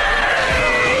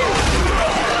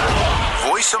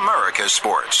 Voice America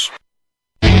Sports.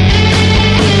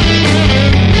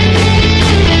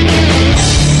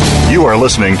 You are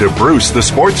listening to Bruce the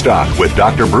Sports Doc with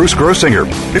Dr. Bruce Grossinger.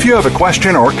 If you have a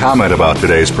question or comment about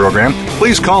today's program,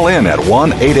 please call in at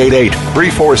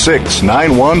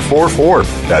 1-888-346-9144.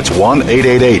 That's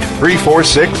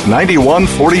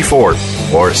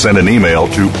 1-888-346-9144. Or send an email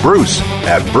to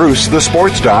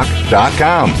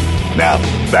bruce@brucethesportsdoc.com. Now,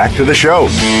 back to the show.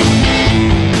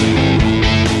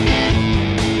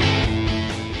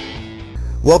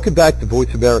 Welcome back to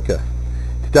Voice America.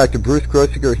 It's Dr. Bruce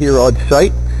Grossinger here on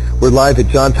site. We're live at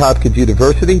Johns Hopkins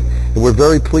University, and we're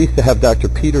very pleased to have Dr.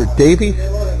 Peter Davies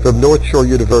from North Shore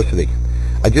University.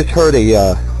 I just heard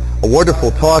a wonderful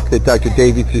talk that Dr.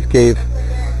 Davies just gave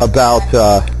about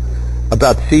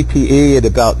CTE and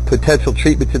about potential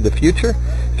treatments in the future.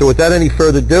 So without any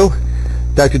further ado,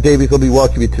 Dr. Davies, let me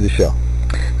welcome you to the show.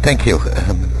 Thank you.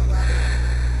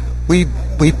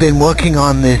 We've been working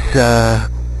on this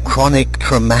chronic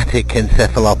traumatic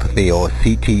encephalopathy, or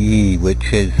CTE,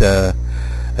 which is a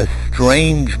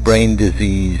strange brain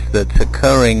disease that's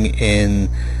occurring in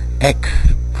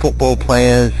ex-football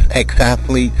players,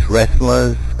 ex-athletes,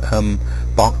 wrestlers,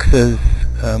 boxers.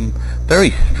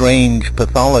 Very strange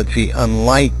pathology,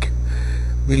 unlike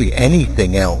really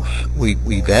anything else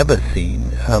we've ever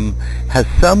seen. Has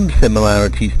some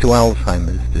similarities to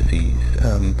Alzheimer's disease.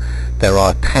 There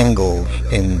are tangles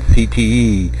in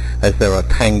CTE as there are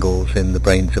tangles in the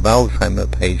brains of Alzheimer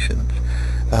patients.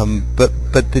 But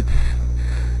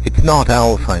it's not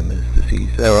Alzheimer's disease.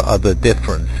 There are other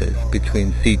differences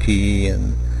between CTE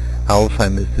and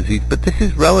Alzheimer's disease, but this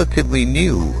is relatively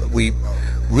new. We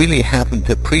really haven't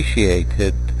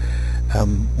appreciated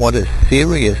what a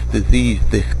serious disease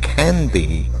this can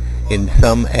be in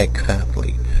some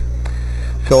ex-athletes.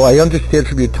 So I understand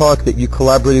from your talk that you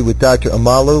collaborated with Dr.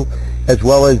 Amalu, as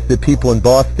well as the people in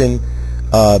Boston,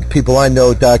 people I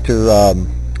know, Dr.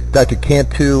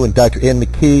 Cantu and Dr. Ann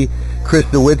McKee, Chris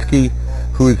Nowinski,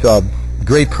 who's a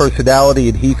great personality,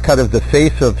 and he's kind of the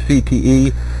face of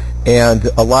CTE, and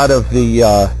a lot of the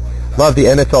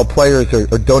NFL players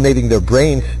are donating their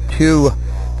brains to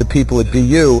the people at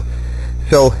BU.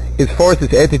 So as far as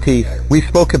this entity, we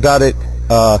spoke about it,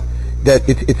 that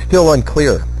it's still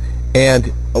unclear.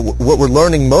 And what we're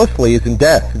learning mostly is in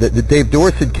death. The Dave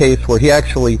Dorset case, where he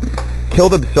actually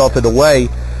killed himself in a way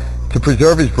to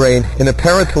preserve his brain, and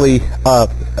apparently I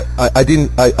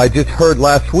just heard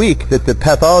last week that the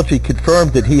pathology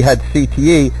confirmed that he had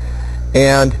CTE,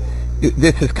 and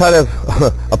this is kind of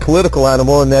a political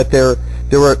animal in that we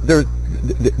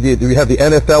have the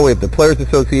NFL, we have the Players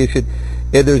Association,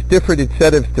 and there's different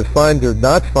incentives to find or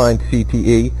not find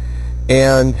CTE,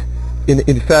 and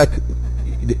in fact,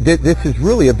 this is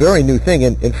really a very new thing,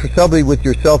 and for somebody with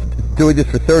yourself doing this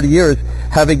for 30 years,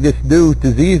 having this new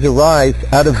disease arise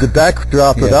out of the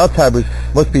backdrop of Alzheimer's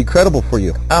must be incredible for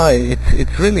you.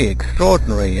 It's really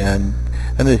extraordinary, and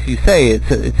as you say,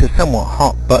 it's a somewhat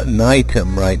hot button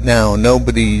item right now.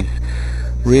 Nobody's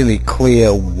really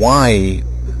clear why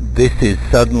this is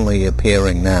suddenly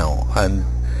appearing now, and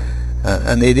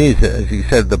it is, as you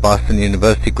said, the Boston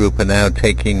University group are now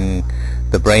taking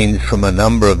the brains from a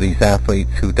number of these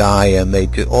athletes who die, and they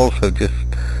also just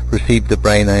received the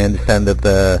brain, I understand, of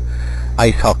the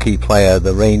ice hockey player,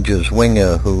 the Rangers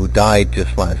winger, who died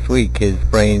just last week. His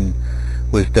brain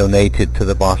was donated to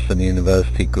the Boston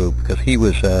University group because he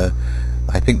was, I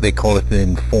think they call it an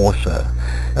enforcer,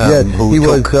 who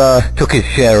took his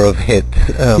share of hits.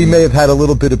 He may have had a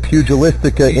little bit of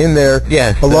pugilistic in there,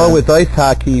 along with ice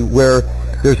hockey, where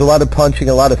there's a lot of punching,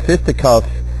 a lot of fisticuffs,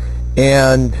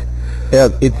 and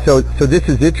so this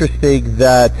is interesting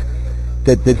that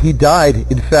he died.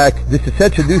 In fact, this is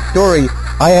such a new story.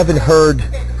 I haven't heard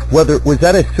whether was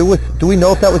that a suicide. Do we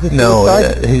know if that was a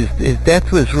suicide? No, his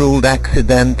death was ruled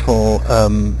accidental.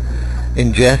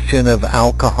 Ingestion of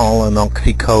alcohol and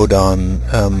oxycodone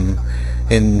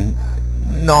in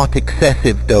not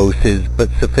excessive doses, but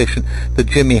sufficient. The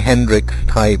Jimi Hendrix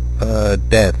type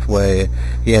death, where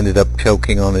he ended up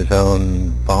choking on his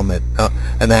own vomit,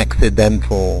 an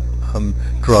accidental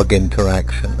drug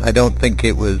interaction. I don't think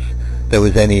there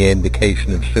was any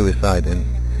indication of suicide in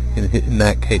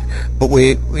that case. But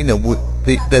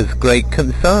there's great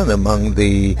concern among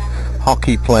the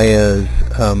hockey players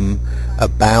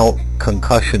about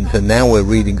concussions, and now we're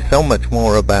reading so much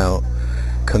more about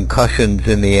concussions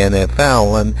in the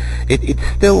NFL, and it's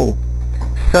still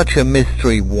such a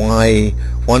mystery why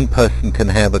one person can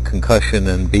have a concussion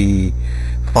and be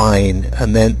fine,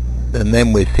 and then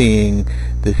we're seeing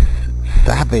this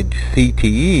savage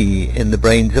CTE in the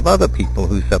brains of other people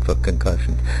who suffer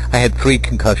concussions. I had 3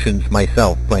 concussions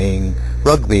myself playing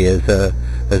rugby as a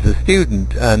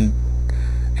student, and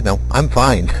I'm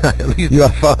fine. At least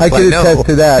I can attest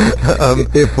to that.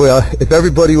 If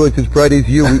everybody was as bright as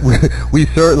you, we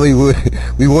certainly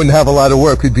we wouldn't have a lot of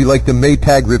work. We'd be like the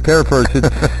Maytag repair person.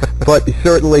 But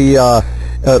certainly,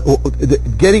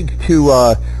 getting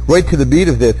to right to the meat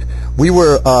of this,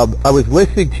 I was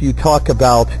listening to you talk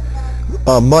about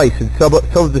mice and some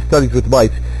of the studies with mice.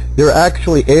 They're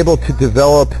actually able to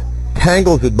develop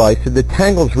tangles in mice, and the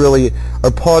tangles really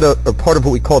are part of what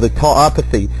we call the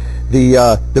tauopathy,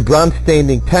 the brown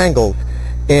staining tangles.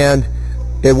 And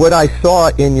what I saw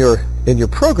in your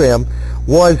program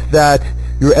was that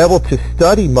you're able to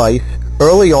study mice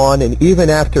early on, and even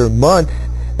after months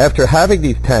after having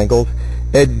these tangles,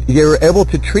 and you're able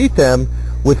to treat them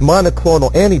with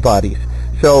monoclonal antibodies.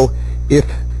 So if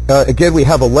again, we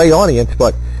have a lay audience,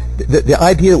 but the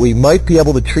idea that we might be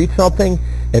able to treat something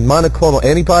in monoclonal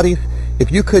antibodies, if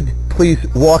you could please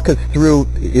walk us through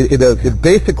in a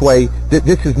basic way,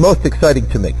 this is most exciting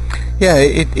to me. Yeah,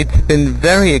 it's been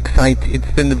very exciting. It's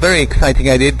been a very exciting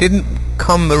idea. It didn't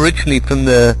come originally from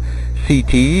the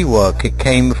CTE work. It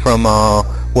came from our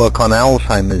work on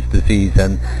Alzheimer's disease,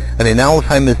 and in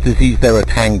Alzheimer's disease there are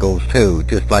tangles too,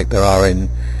 just like there are in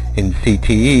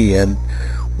CTE, and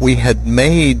we had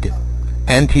made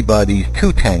antibodies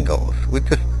to tangles. We're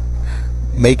just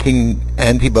making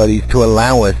antibodies to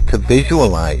allow us to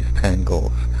visualize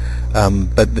tangles.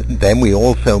 But then we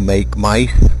also make mice,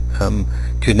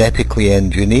 genetically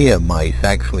engineer mice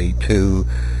actually, to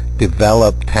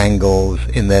develop tangles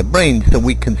in their brains so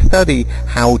we can study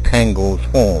how tangles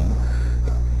form.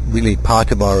 Really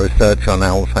part of our research on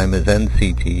Alzheimer's and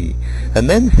CTE. And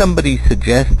then somebody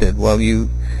suggested, well, you've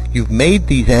made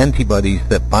these antibodies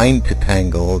that bind to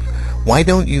tangles. Why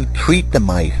don't you treat the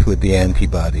mice with the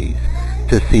antibodies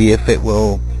to see if it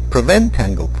will prevent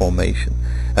tangle formation.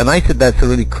 And I said that's a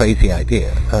really crazy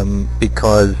idea,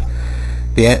 because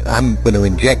I'm going to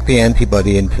inject the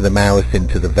antibody into the mouse,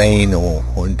 into the vein or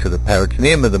into the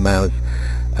peritoneum of the mouse,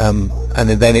 and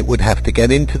then it would have to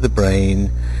get into the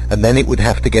brain, and then it would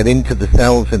have to get into the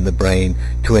cells in the brain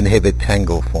to inhibit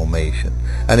tangle formation.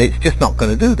 And it's just not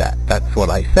going to do that. That's what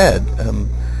I said.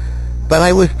 But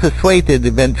I was persuaded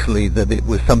eventually that it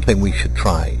was something we should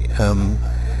try.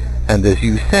 And as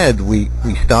you said, we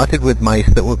started with mice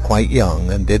that were quite young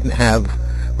and didn't have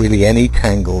really any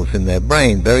tangles in their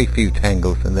brain, very few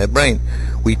tangles in their brain.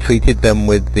 We treated them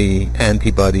with the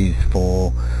antibodies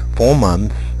for 4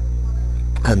 months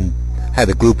and had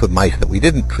a group of mice that we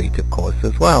didn't treat, of course,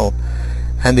 as well.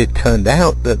 And it turned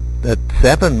out that at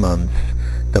 7 months,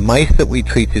 the mice that we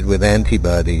treated with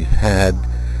antibodies had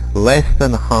less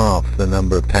than half the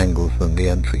number of tangles than the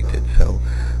untreated. So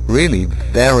really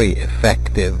very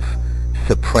effective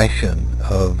suppression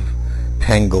of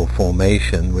tangle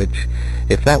formation, which,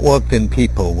 if that worked in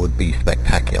people, would be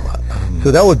spectacular.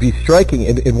 So that would be striking.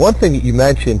 And one thing that you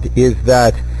mentioned is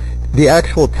that the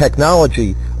actual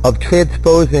technology of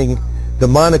transposing the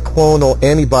monoclonal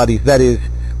antibodies, that is,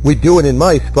 we do it in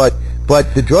mice, but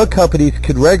the drug companies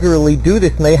could regularly do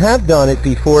this, and they have done it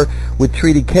before with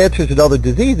treating cancers and other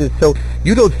diseases. So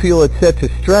you don't feel it's such a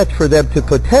stretch for them to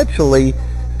potentially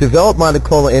develop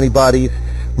monoclonal antibodies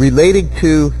relating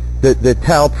to the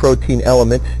tau protein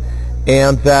elements,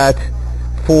 and that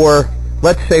for,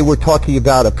 let's say we're talking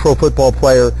about a pro football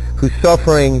player who's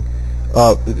suffering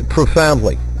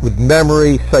profoundly with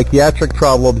memory, psychiatric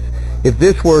problems, if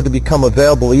this were to become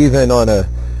available even on a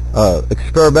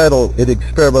experimental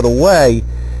way,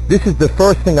 this is the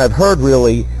first thing I've heard,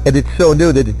 really, and it's so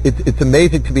new that it's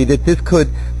amazing to me that this could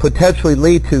potentially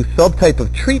lead to some type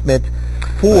of treatment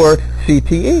for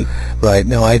CTE. Right.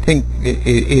 No, I think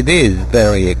it is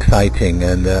very exciting,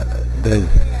 and there's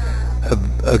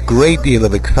a great deal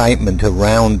of excitement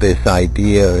around this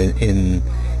idea in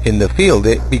the field,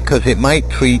 because it might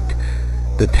treat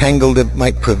the tangle,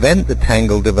 might prevent the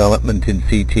tangle development in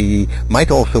CTE,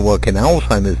 might also work in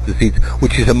Alzheimer's disease,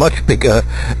 which is a much bigger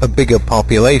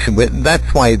population. But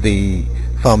that's why the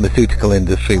pharmaceutical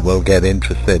industry will get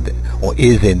interested, or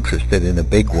is interested in a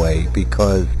big way,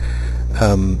 because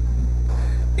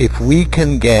if we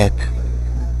can get,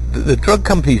 the drug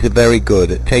companies are very good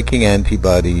at taking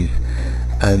antibodies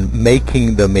and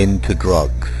making them into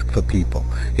drugs for people.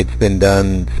 It's been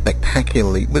done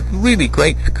spectacularly with really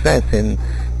great success in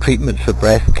treatments for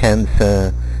breast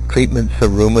cancer, treatments for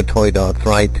rheumatoid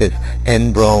arthritis,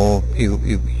 enroll.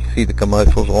 You see the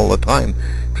commercials all the time.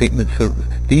 Treatments for,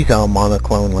 these are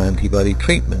monoclonal antibody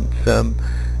treatments,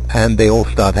 and they all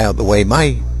start out the way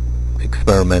my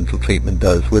experimental treatment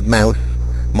does, with mouse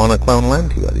monoclonal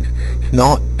antibodies. It's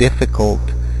not difficult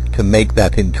to make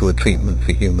that into a treatment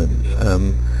for humans.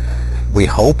 We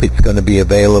hope it's going to be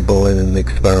available in an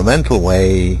experimental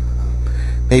way,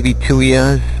 maybe 2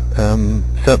 years.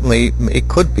 Certainly, it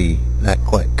could be that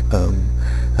quick.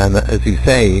 And as you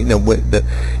say,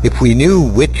 if we knew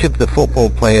which of the football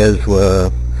players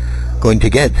were going to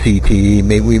get CTE,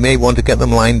 we may want to get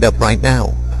them lined up right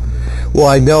now. Well,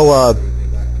 I know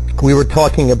we were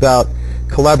talking about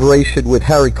collaboration with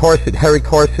Harry Carson. Harry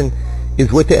Carson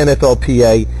is with the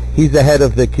NFLPA. He's the head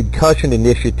of the concussion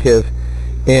initiative.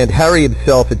 And Harry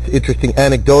himself, it's interesting,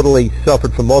 anecdotally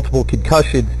suffered from multiple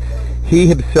concussions. He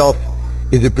himself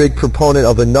is a big proponent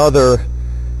of another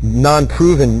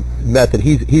non-proven method.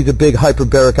 He's a big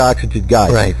hyperbaric oxygen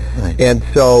guy. Right. And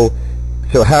so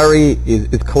Harry is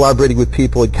collaborating with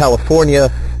people in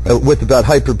California with about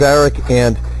hyperbaric,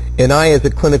 and I, as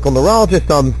a clinical neurologist,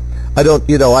 I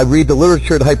read the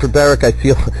literature at hyperbaric. I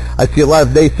see a lot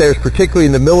of naysayers, particularly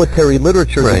in the military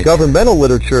literature, right, the governmental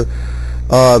literature,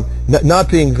 not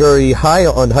being very high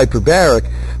on hyperbaric.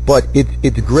 But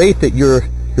it's great that you're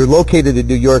located in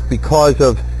New York because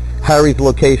of Harry's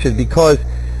location, because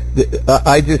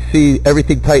I just see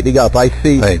everything tightening up. I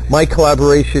see my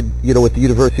collaboration, with the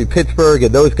University of Pittsburgh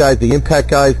and those guys, the Impact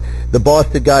guys, the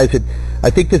Boston guys, and I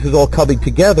think this is all coming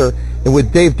together. And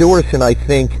with Dave Dorison, I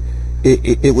think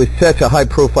it was such a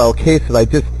high-profile case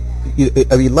that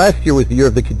last year was the year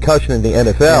of the concussion in the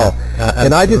NFL,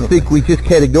 and I just think we just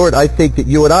can't ignore it. I think that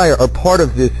you and I are part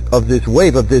of this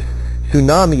wave, of this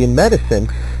tsunami in medicine,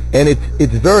 and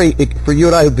it's very, for you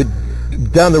and I who've been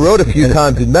down the road a few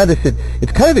times in medicine,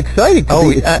 it's kind of exciting to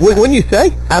me. Wouldn't you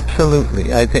say?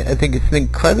 Absolutely. I think it's an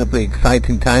incredibly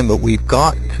exciting time, but we've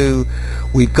got to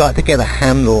get a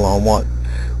handle on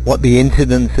what the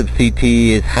incidence of CTE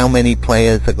is, how many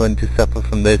players are going to suffer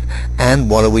from this, and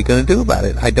what are we going to do about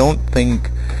it. I don't think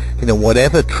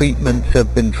whatever treatments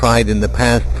have been tried in the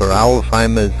past for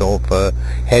Alzheimer's or for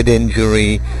head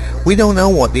injury, we don't know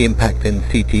what the impact in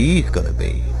CTE is going to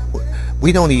be.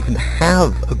 We don't even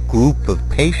have a group of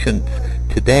patients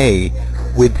today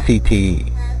with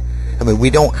CTE. I mean, we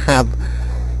don't have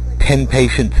 10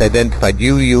 patients identified,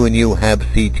 you and you have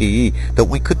CTE, that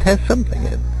we could test something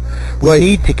in. We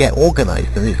need to get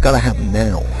organized, and it's got to happen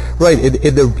now. Right, and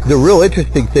the real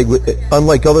interesting thing,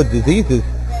 unlike other diseases,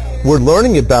 we're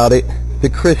learning about it, the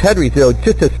Chris Henry's,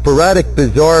 just a sporadic,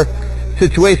 bizarre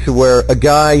situation where a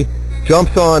guy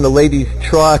jumps on a lady's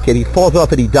truck and he falls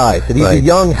off and he dies. And he's a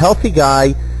young, healthy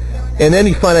guy, and then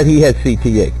you find out he has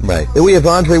CTE. Right. Then we have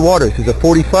Andre Waters, who's a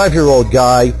 45-year-old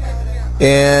guy,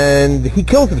 and he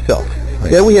kills himself.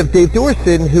 Right. Then we have Dave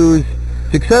Dorson, who's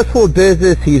successful in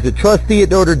business. He's a trustee at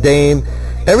Notre Dame.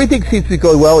 Everything seems to be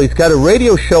going well. He's got a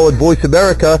radio show on Voice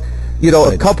America,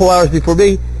 a couple hours before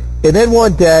me. And then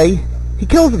one day, he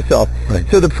kills himself. Right.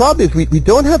 So the problem is we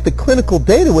don't have the clinical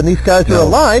data when these guys are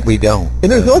alive. We don't.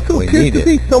 And there's also appears to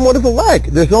be somewhat of a lag.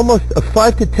 There's almost a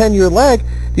 5 to 10 year lag.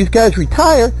 These guys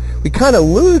retire. We kind of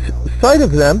lose sight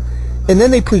of them. And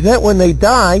then they present when they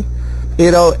die,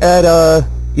 at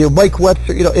Mike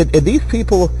Webster, and these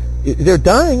people, they're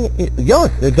dying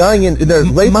young. They're dying in their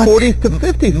late 40s to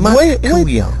 50s. Much too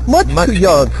young. Much too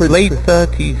young. For late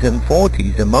 30s and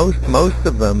 40s, and most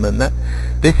of them. And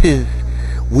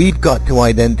we've got to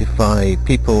identify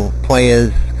people,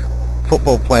 players,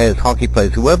 football players, hockey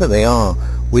players, whoever they are,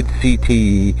 with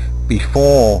CTE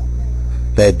before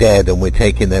they're dead and we're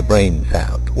taking their brains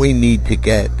out. We need to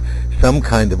get some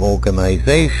kind of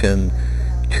organization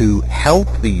to help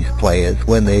these players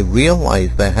when they realize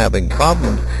they're having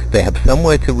problems. They have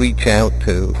somewhere to reach out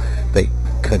to. They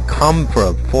can come for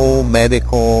a full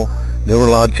medical,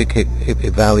 neurological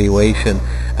evaluation,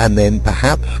 and then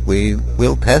perhaps we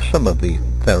will test some of these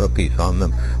therapies on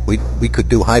them. We could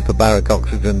do hyperbaric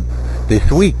oxygen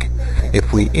this week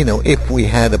if we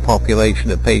had a population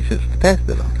of patients to test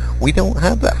it on. We don't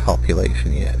have that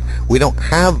population yet. We don't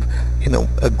have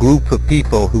a group of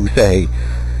people who say,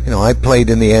 I played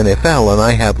in the NFL and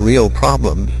I have real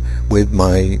problems with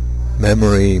my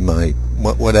memory, my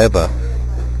whatever.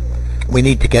 We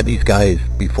need to get these guys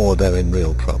before they're in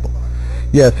real trouble.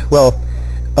 Yes, well,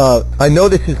 I know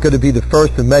this is going to be the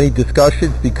first of many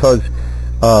discussions because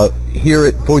here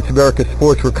at Voice America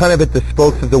Sports, we're kind of at the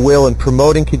spokes of the wheel in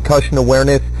promoting concussion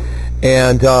awareness,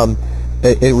 and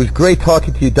it was great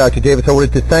talking to you, Dr. Davis. I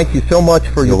wanted to thank you so much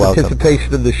for your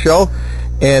participation in the show,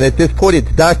 and at this point,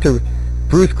 it's Dr.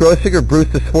 Bruce Grossinger, Bruce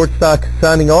the Sports Doc,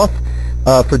 signing off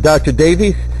for Dr.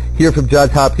 Davies here from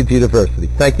Johns Hopkins University.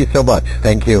 Thank you so much.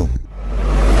 Thank you.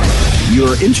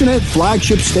 Your Internet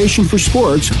flagship station for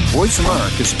sports, Voice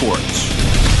America Sports.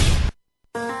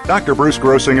 Dr. Bruce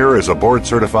Grossinger is a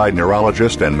board-certified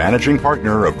neurologist and managing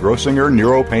partner of Grossinger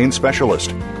Neuropain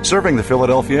Specialist, serving the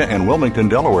Philadelphia and Wilmington,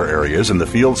 Delaware areas in the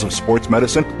fields of sports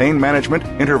medicine, pain management,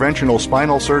 interventional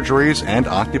spinal surgeries, and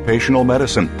occupational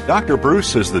medicine. Dr.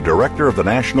 Bruce is the director of the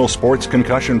National Sports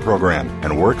Concussion Program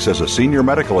and works as a senior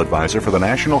medical advisor for the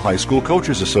National High School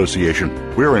Coaches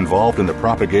Association. We're involved in the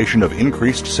propagation of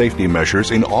increased safety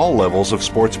measures in all levels of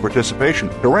sports participation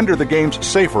to render the games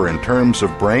safer in terms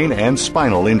of brain and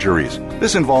spinal injuries.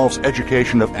 This involves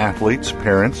education of athletes,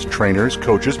 parents, trainers,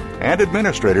 coaches, and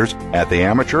administrators at the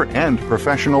amateur and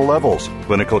professional levels.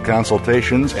 Clinical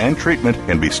consultations and treatment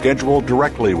can be scheduled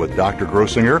directly with Dr.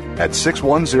 Grossinger at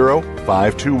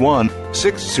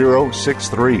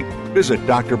 610-521-6063. Visit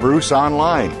Dr. Bruce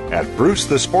online at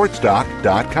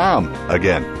brucethesportsdoc.com.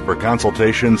 Again, for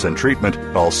consultations and treatment,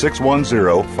 call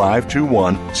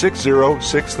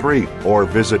 610-521-6063 or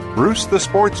visit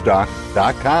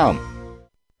brucethesportsdoc.com.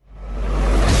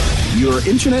 Your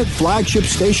Internet flagship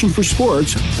station for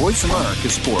sports, Voice America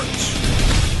Sports.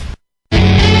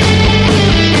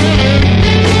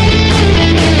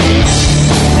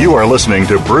 You are listening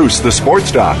to Bruce the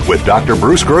Sports Doc with Dr.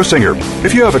 Bruce Grossinger.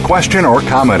 If you have a question or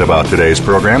comment about today's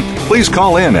program, please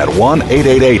call in at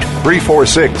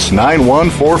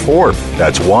 1-888-346-9144.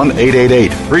 That's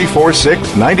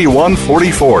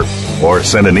 1-888-346-9144. Or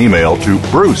send an email to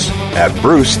bruce at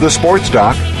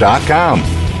brucethesportsdoc.com.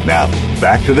 Now,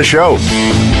 back to the show.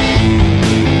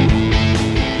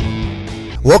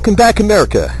 Welcome back,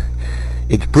 America.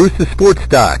 It's Bruce the Sports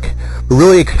Doc. We're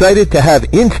really excited to have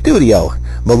in studio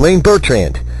Melaine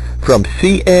Bertrand from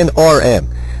CNRM.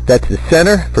 That's the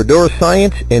Center for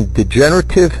Neuroscience and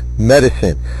Degenerative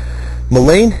Medicine.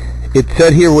 Melaine, it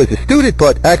said here was a student,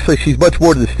 but actually she's much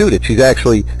more than a student. She's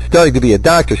actually studying to be a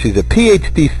doctor. She's a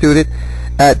PhD student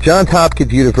at Johns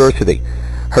Hopkins University.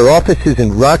 Her office is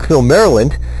in Rockville,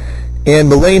 Maryland, And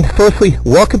Melaine, firstly,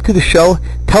 welcome to the show.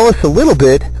 Tell us a little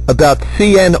bit about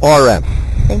CNRM.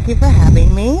 Thank you for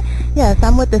having me. Yes,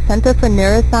 I'm with the Center for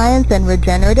Neuroscience and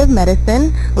Regenerative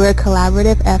Medicine. We're a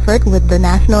collaborative effort with the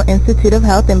National Institute of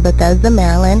Health in Bethesda,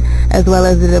 Maryland, as well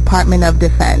as the Department of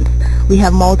Defense. We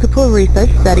have multiple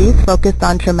research studies focused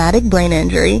on traumatic brain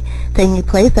injury taking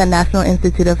place at National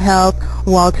Institute of Health,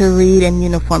 Walter Reed, and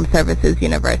Uniformed Services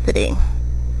University.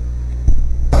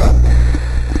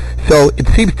 So it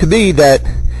seems to me that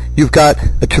you've got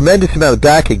a tremendous amount of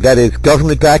backing, that is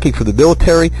government backing for the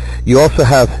military. You also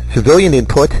have civilian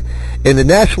input, and the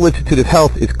National Institute of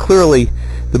Health is clearly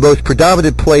the most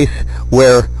predominant place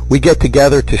where we get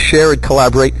together to share and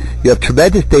collaborate. You have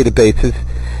tremendous databases,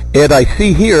 and I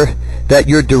see here that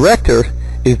your director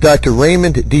is Dr.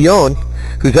 Raymond Dion,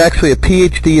 who's actually a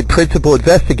PhD and principal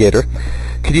investigator.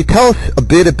 Could you tell us a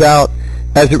bit about,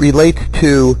 as it relates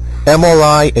to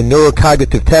MRI and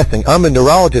neurocognitive testing? I'm a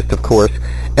neurologist, of course.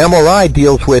 MRI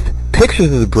deals with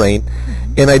pictures of the brain,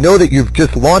 and I know that you've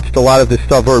just launched a lot of this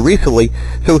stuff very recently.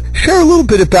 So share a little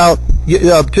bit about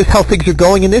just how things are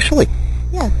going initially.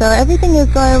 Yeah, so everything is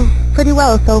going pretty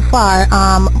well so far.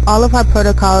 All of our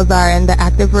protocols are in the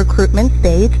active recruitment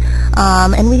stage,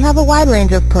 and we have a wide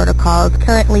range of protocols.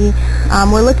 Currently,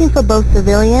 we're looking for both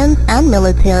civilians and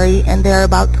military, and there are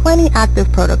about 20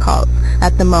 active protocols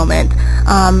at the moment.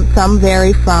 Some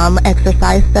vary from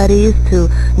exercise studies to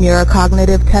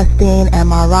neurocognitive testing,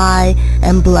 MRI,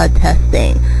 and blood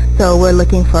testing. So we're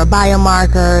looking for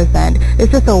biomarkers, and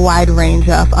it's just a wide range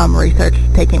of research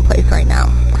taking place right now.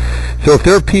 So if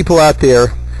there are people out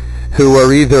there who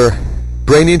are either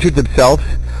brain injured themselves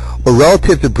or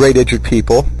relatives of brain injured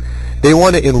people, they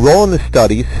want to enroll in the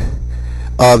studies,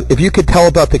 if you could tell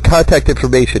about the contact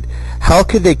information, how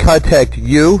can they contact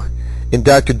you and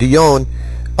Dr. Dion?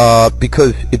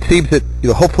 Because it seems that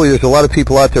hopefully there's a lot of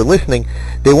people out there listening.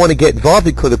 They want to get involved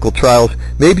in clinical trials.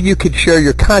 Maybe you could share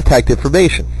your contact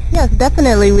information. Yes,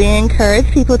 definitely. We encourage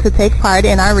people to take part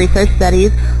in our research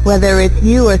studies, whether it's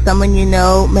you or someone you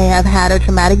know may have had a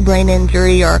traumatic brain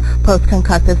injury or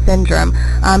post-concussive syndrome.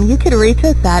 You could reach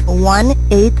us at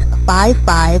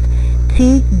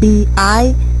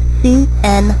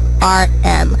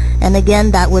 1-855-TBICNRM. And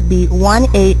again, that would be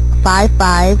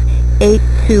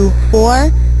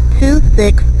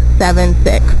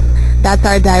 1-855-824-2676. That's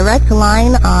our direct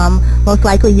line. Most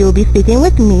likely you'll be speaking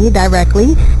with me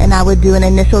directly, and I would do an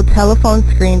initial telephone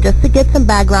screen just to get some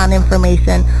background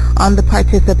information on the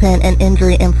participant and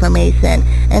injury information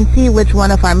and see which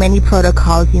one of our many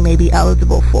protocols you may be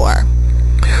eligible for.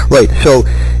 Right. So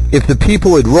if the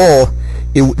people enroll,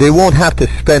 they won't have to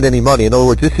spend any money. In other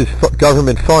words, this is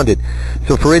government funded.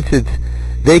 So for instance,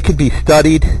 they could be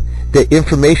studied, the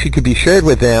information could be shared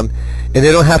with them, and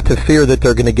they don't have to fear that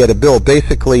they're going to get a bill.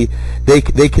 Basically, they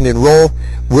can enroll.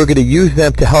 We're going to use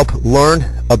them to help learn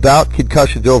about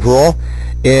concussions overall,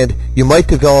 and you might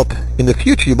develop, in the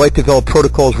future, you might develop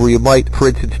protocols where you might, for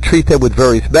instance, treat them with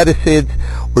various medicines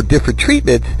or different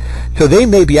treatments, so they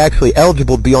may be actually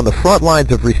eligible to be on the front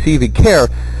lines of receiving care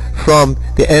from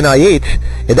the NIH,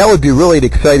 and that would be really an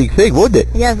exciting thing, wouldn't it?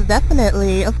 Yes,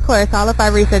 definitely. Of course, all of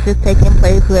our research is taking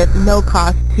place with no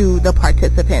cost to the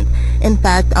participants. In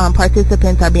fact,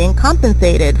 participants are being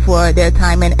compensated for their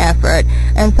time and effort,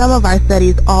 and some of our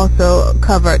studies also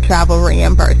cover travel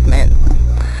reimbursement.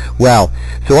 Wow.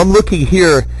 So I'm looking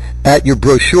here at your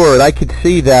brochure, and I can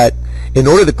see that in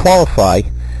order to qualify,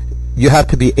 you have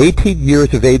to be 18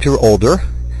 years of age or older.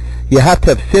 You have to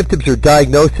have symptoms or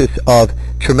diagnosis of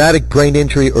traumatic brain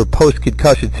injury or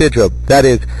post-concussion syndrome. That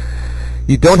is,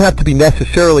 you don't have to be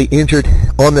necessarily injured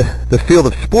on the field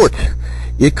of sports.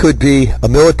 It could be a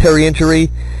military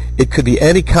injury. It could be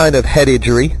any kind of head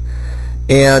injury.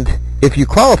 And if you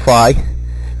qualify,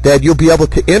 then you'll be able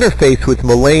to interface with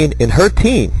Melaine and her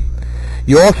team.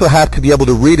 You also have to be able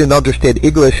to read and understand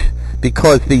English,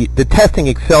 because the testing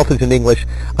itself is in English.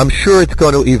 I'm sure it's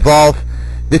going to evolve.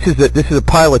 This is a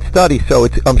pilot study, so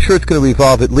I'm sure it's going to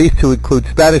evolve at least to include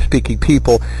Spanish-speaking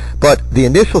people. But the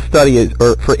initial study is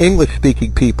for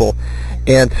English-speaking people,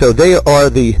 and so they are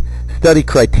the study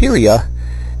criteria.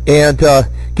 And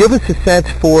give us a sense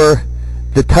for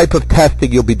the type of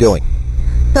testing you'll be doing.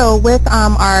 So with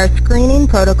our screening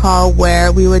protocol,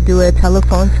 where we would do a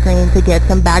telephone screen to get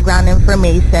some background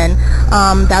information,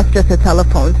 that's just a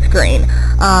telephone screen.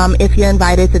 if you're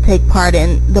invited to take part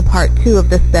in the part 2 of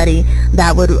the study,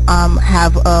 that would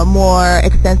have a more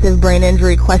extensive brain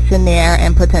injury questionnaire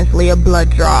and potentially a blood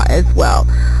draw as well.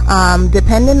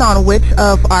 Depending on which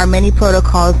of our many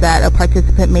protocols that a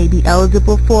participant may be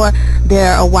eligible for,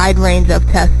 there are a wide range of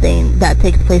testing that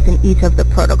takes place in each of the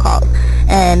protocols.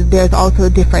 And there's also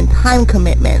different time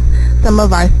commitments. Some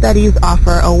of our studies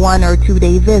offer a 1 or 2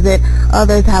 day visit.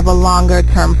 Others have a longer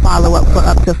term follow-up for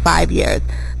up to 5 years.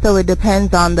 So it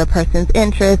depends on the person's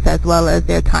interest as well as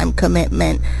their time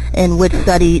commitment in which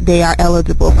study they are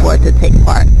eligible for to take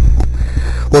part.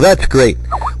 Well, that's great.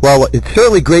 Well, it's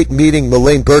certainly great meeting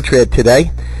Melaine Bertrand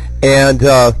today. And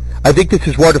I think this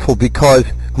is wonderful because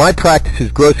my practice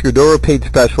is Grossinger neuropain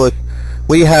specialist.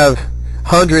 We have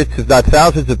hundreds, if not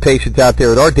thousands, of patients out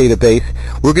there in our database.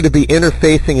 We're going to be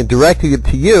interfacing and directing them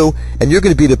to you, and you're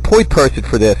going to be the point person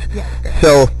for this. Yes,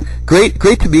 so great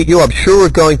to meet you. I'm sure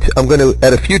I'm going to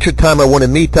at a future time, I want to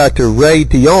meet Dr. Ray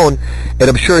Dion, and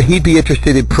I'm sure he'd be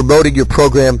interested in promoting your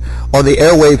program on the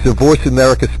airwaves of Voice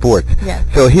America Sports. Yes.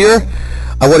 So here,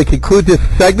 I want to conclude this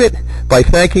segment by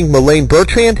thanking Melaine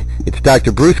Bertrand. It's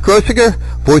Dr. Bruce Grossinger,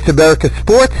 Voice America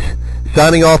Sports,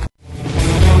 signing off.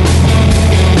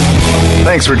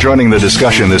 Thanks for joining the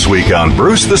discussion this week on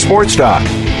Bruce the Sports Doc.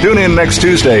 Tune in next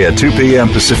Tuesday at 2 p.m.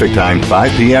 Pacific Time,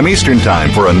 5 p.m. Eastern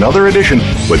Time for another edition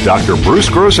with Dr. Bruce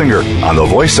Grossinger on the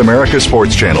Voice America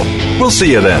Sports Channel. We'll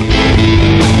see you then.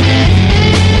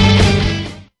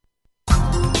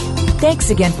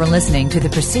 Thanks again for listening to the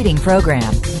preceding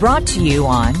program brought to you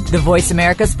on the Voice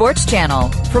America Sports Channel.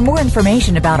 For more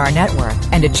information about our network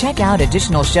and to check out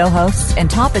additional show hosts and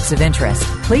topics of interest,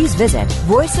 please visit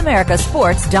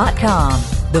voiceamericasports.com.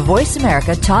 The Voice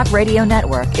America Talk Radio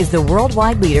Network is the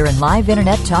worldwide leader in live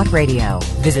Internet talk radio.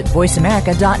 Visit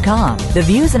voiceamerica.com. The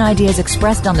views and ideas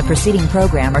expressed on the preceding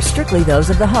program are strictly those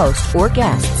of the host or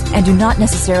guests and do not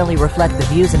necessarily reflect the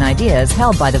views and ideas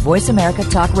held by the Voice America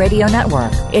Talk Radio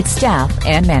Network, its staff,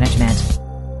 and management.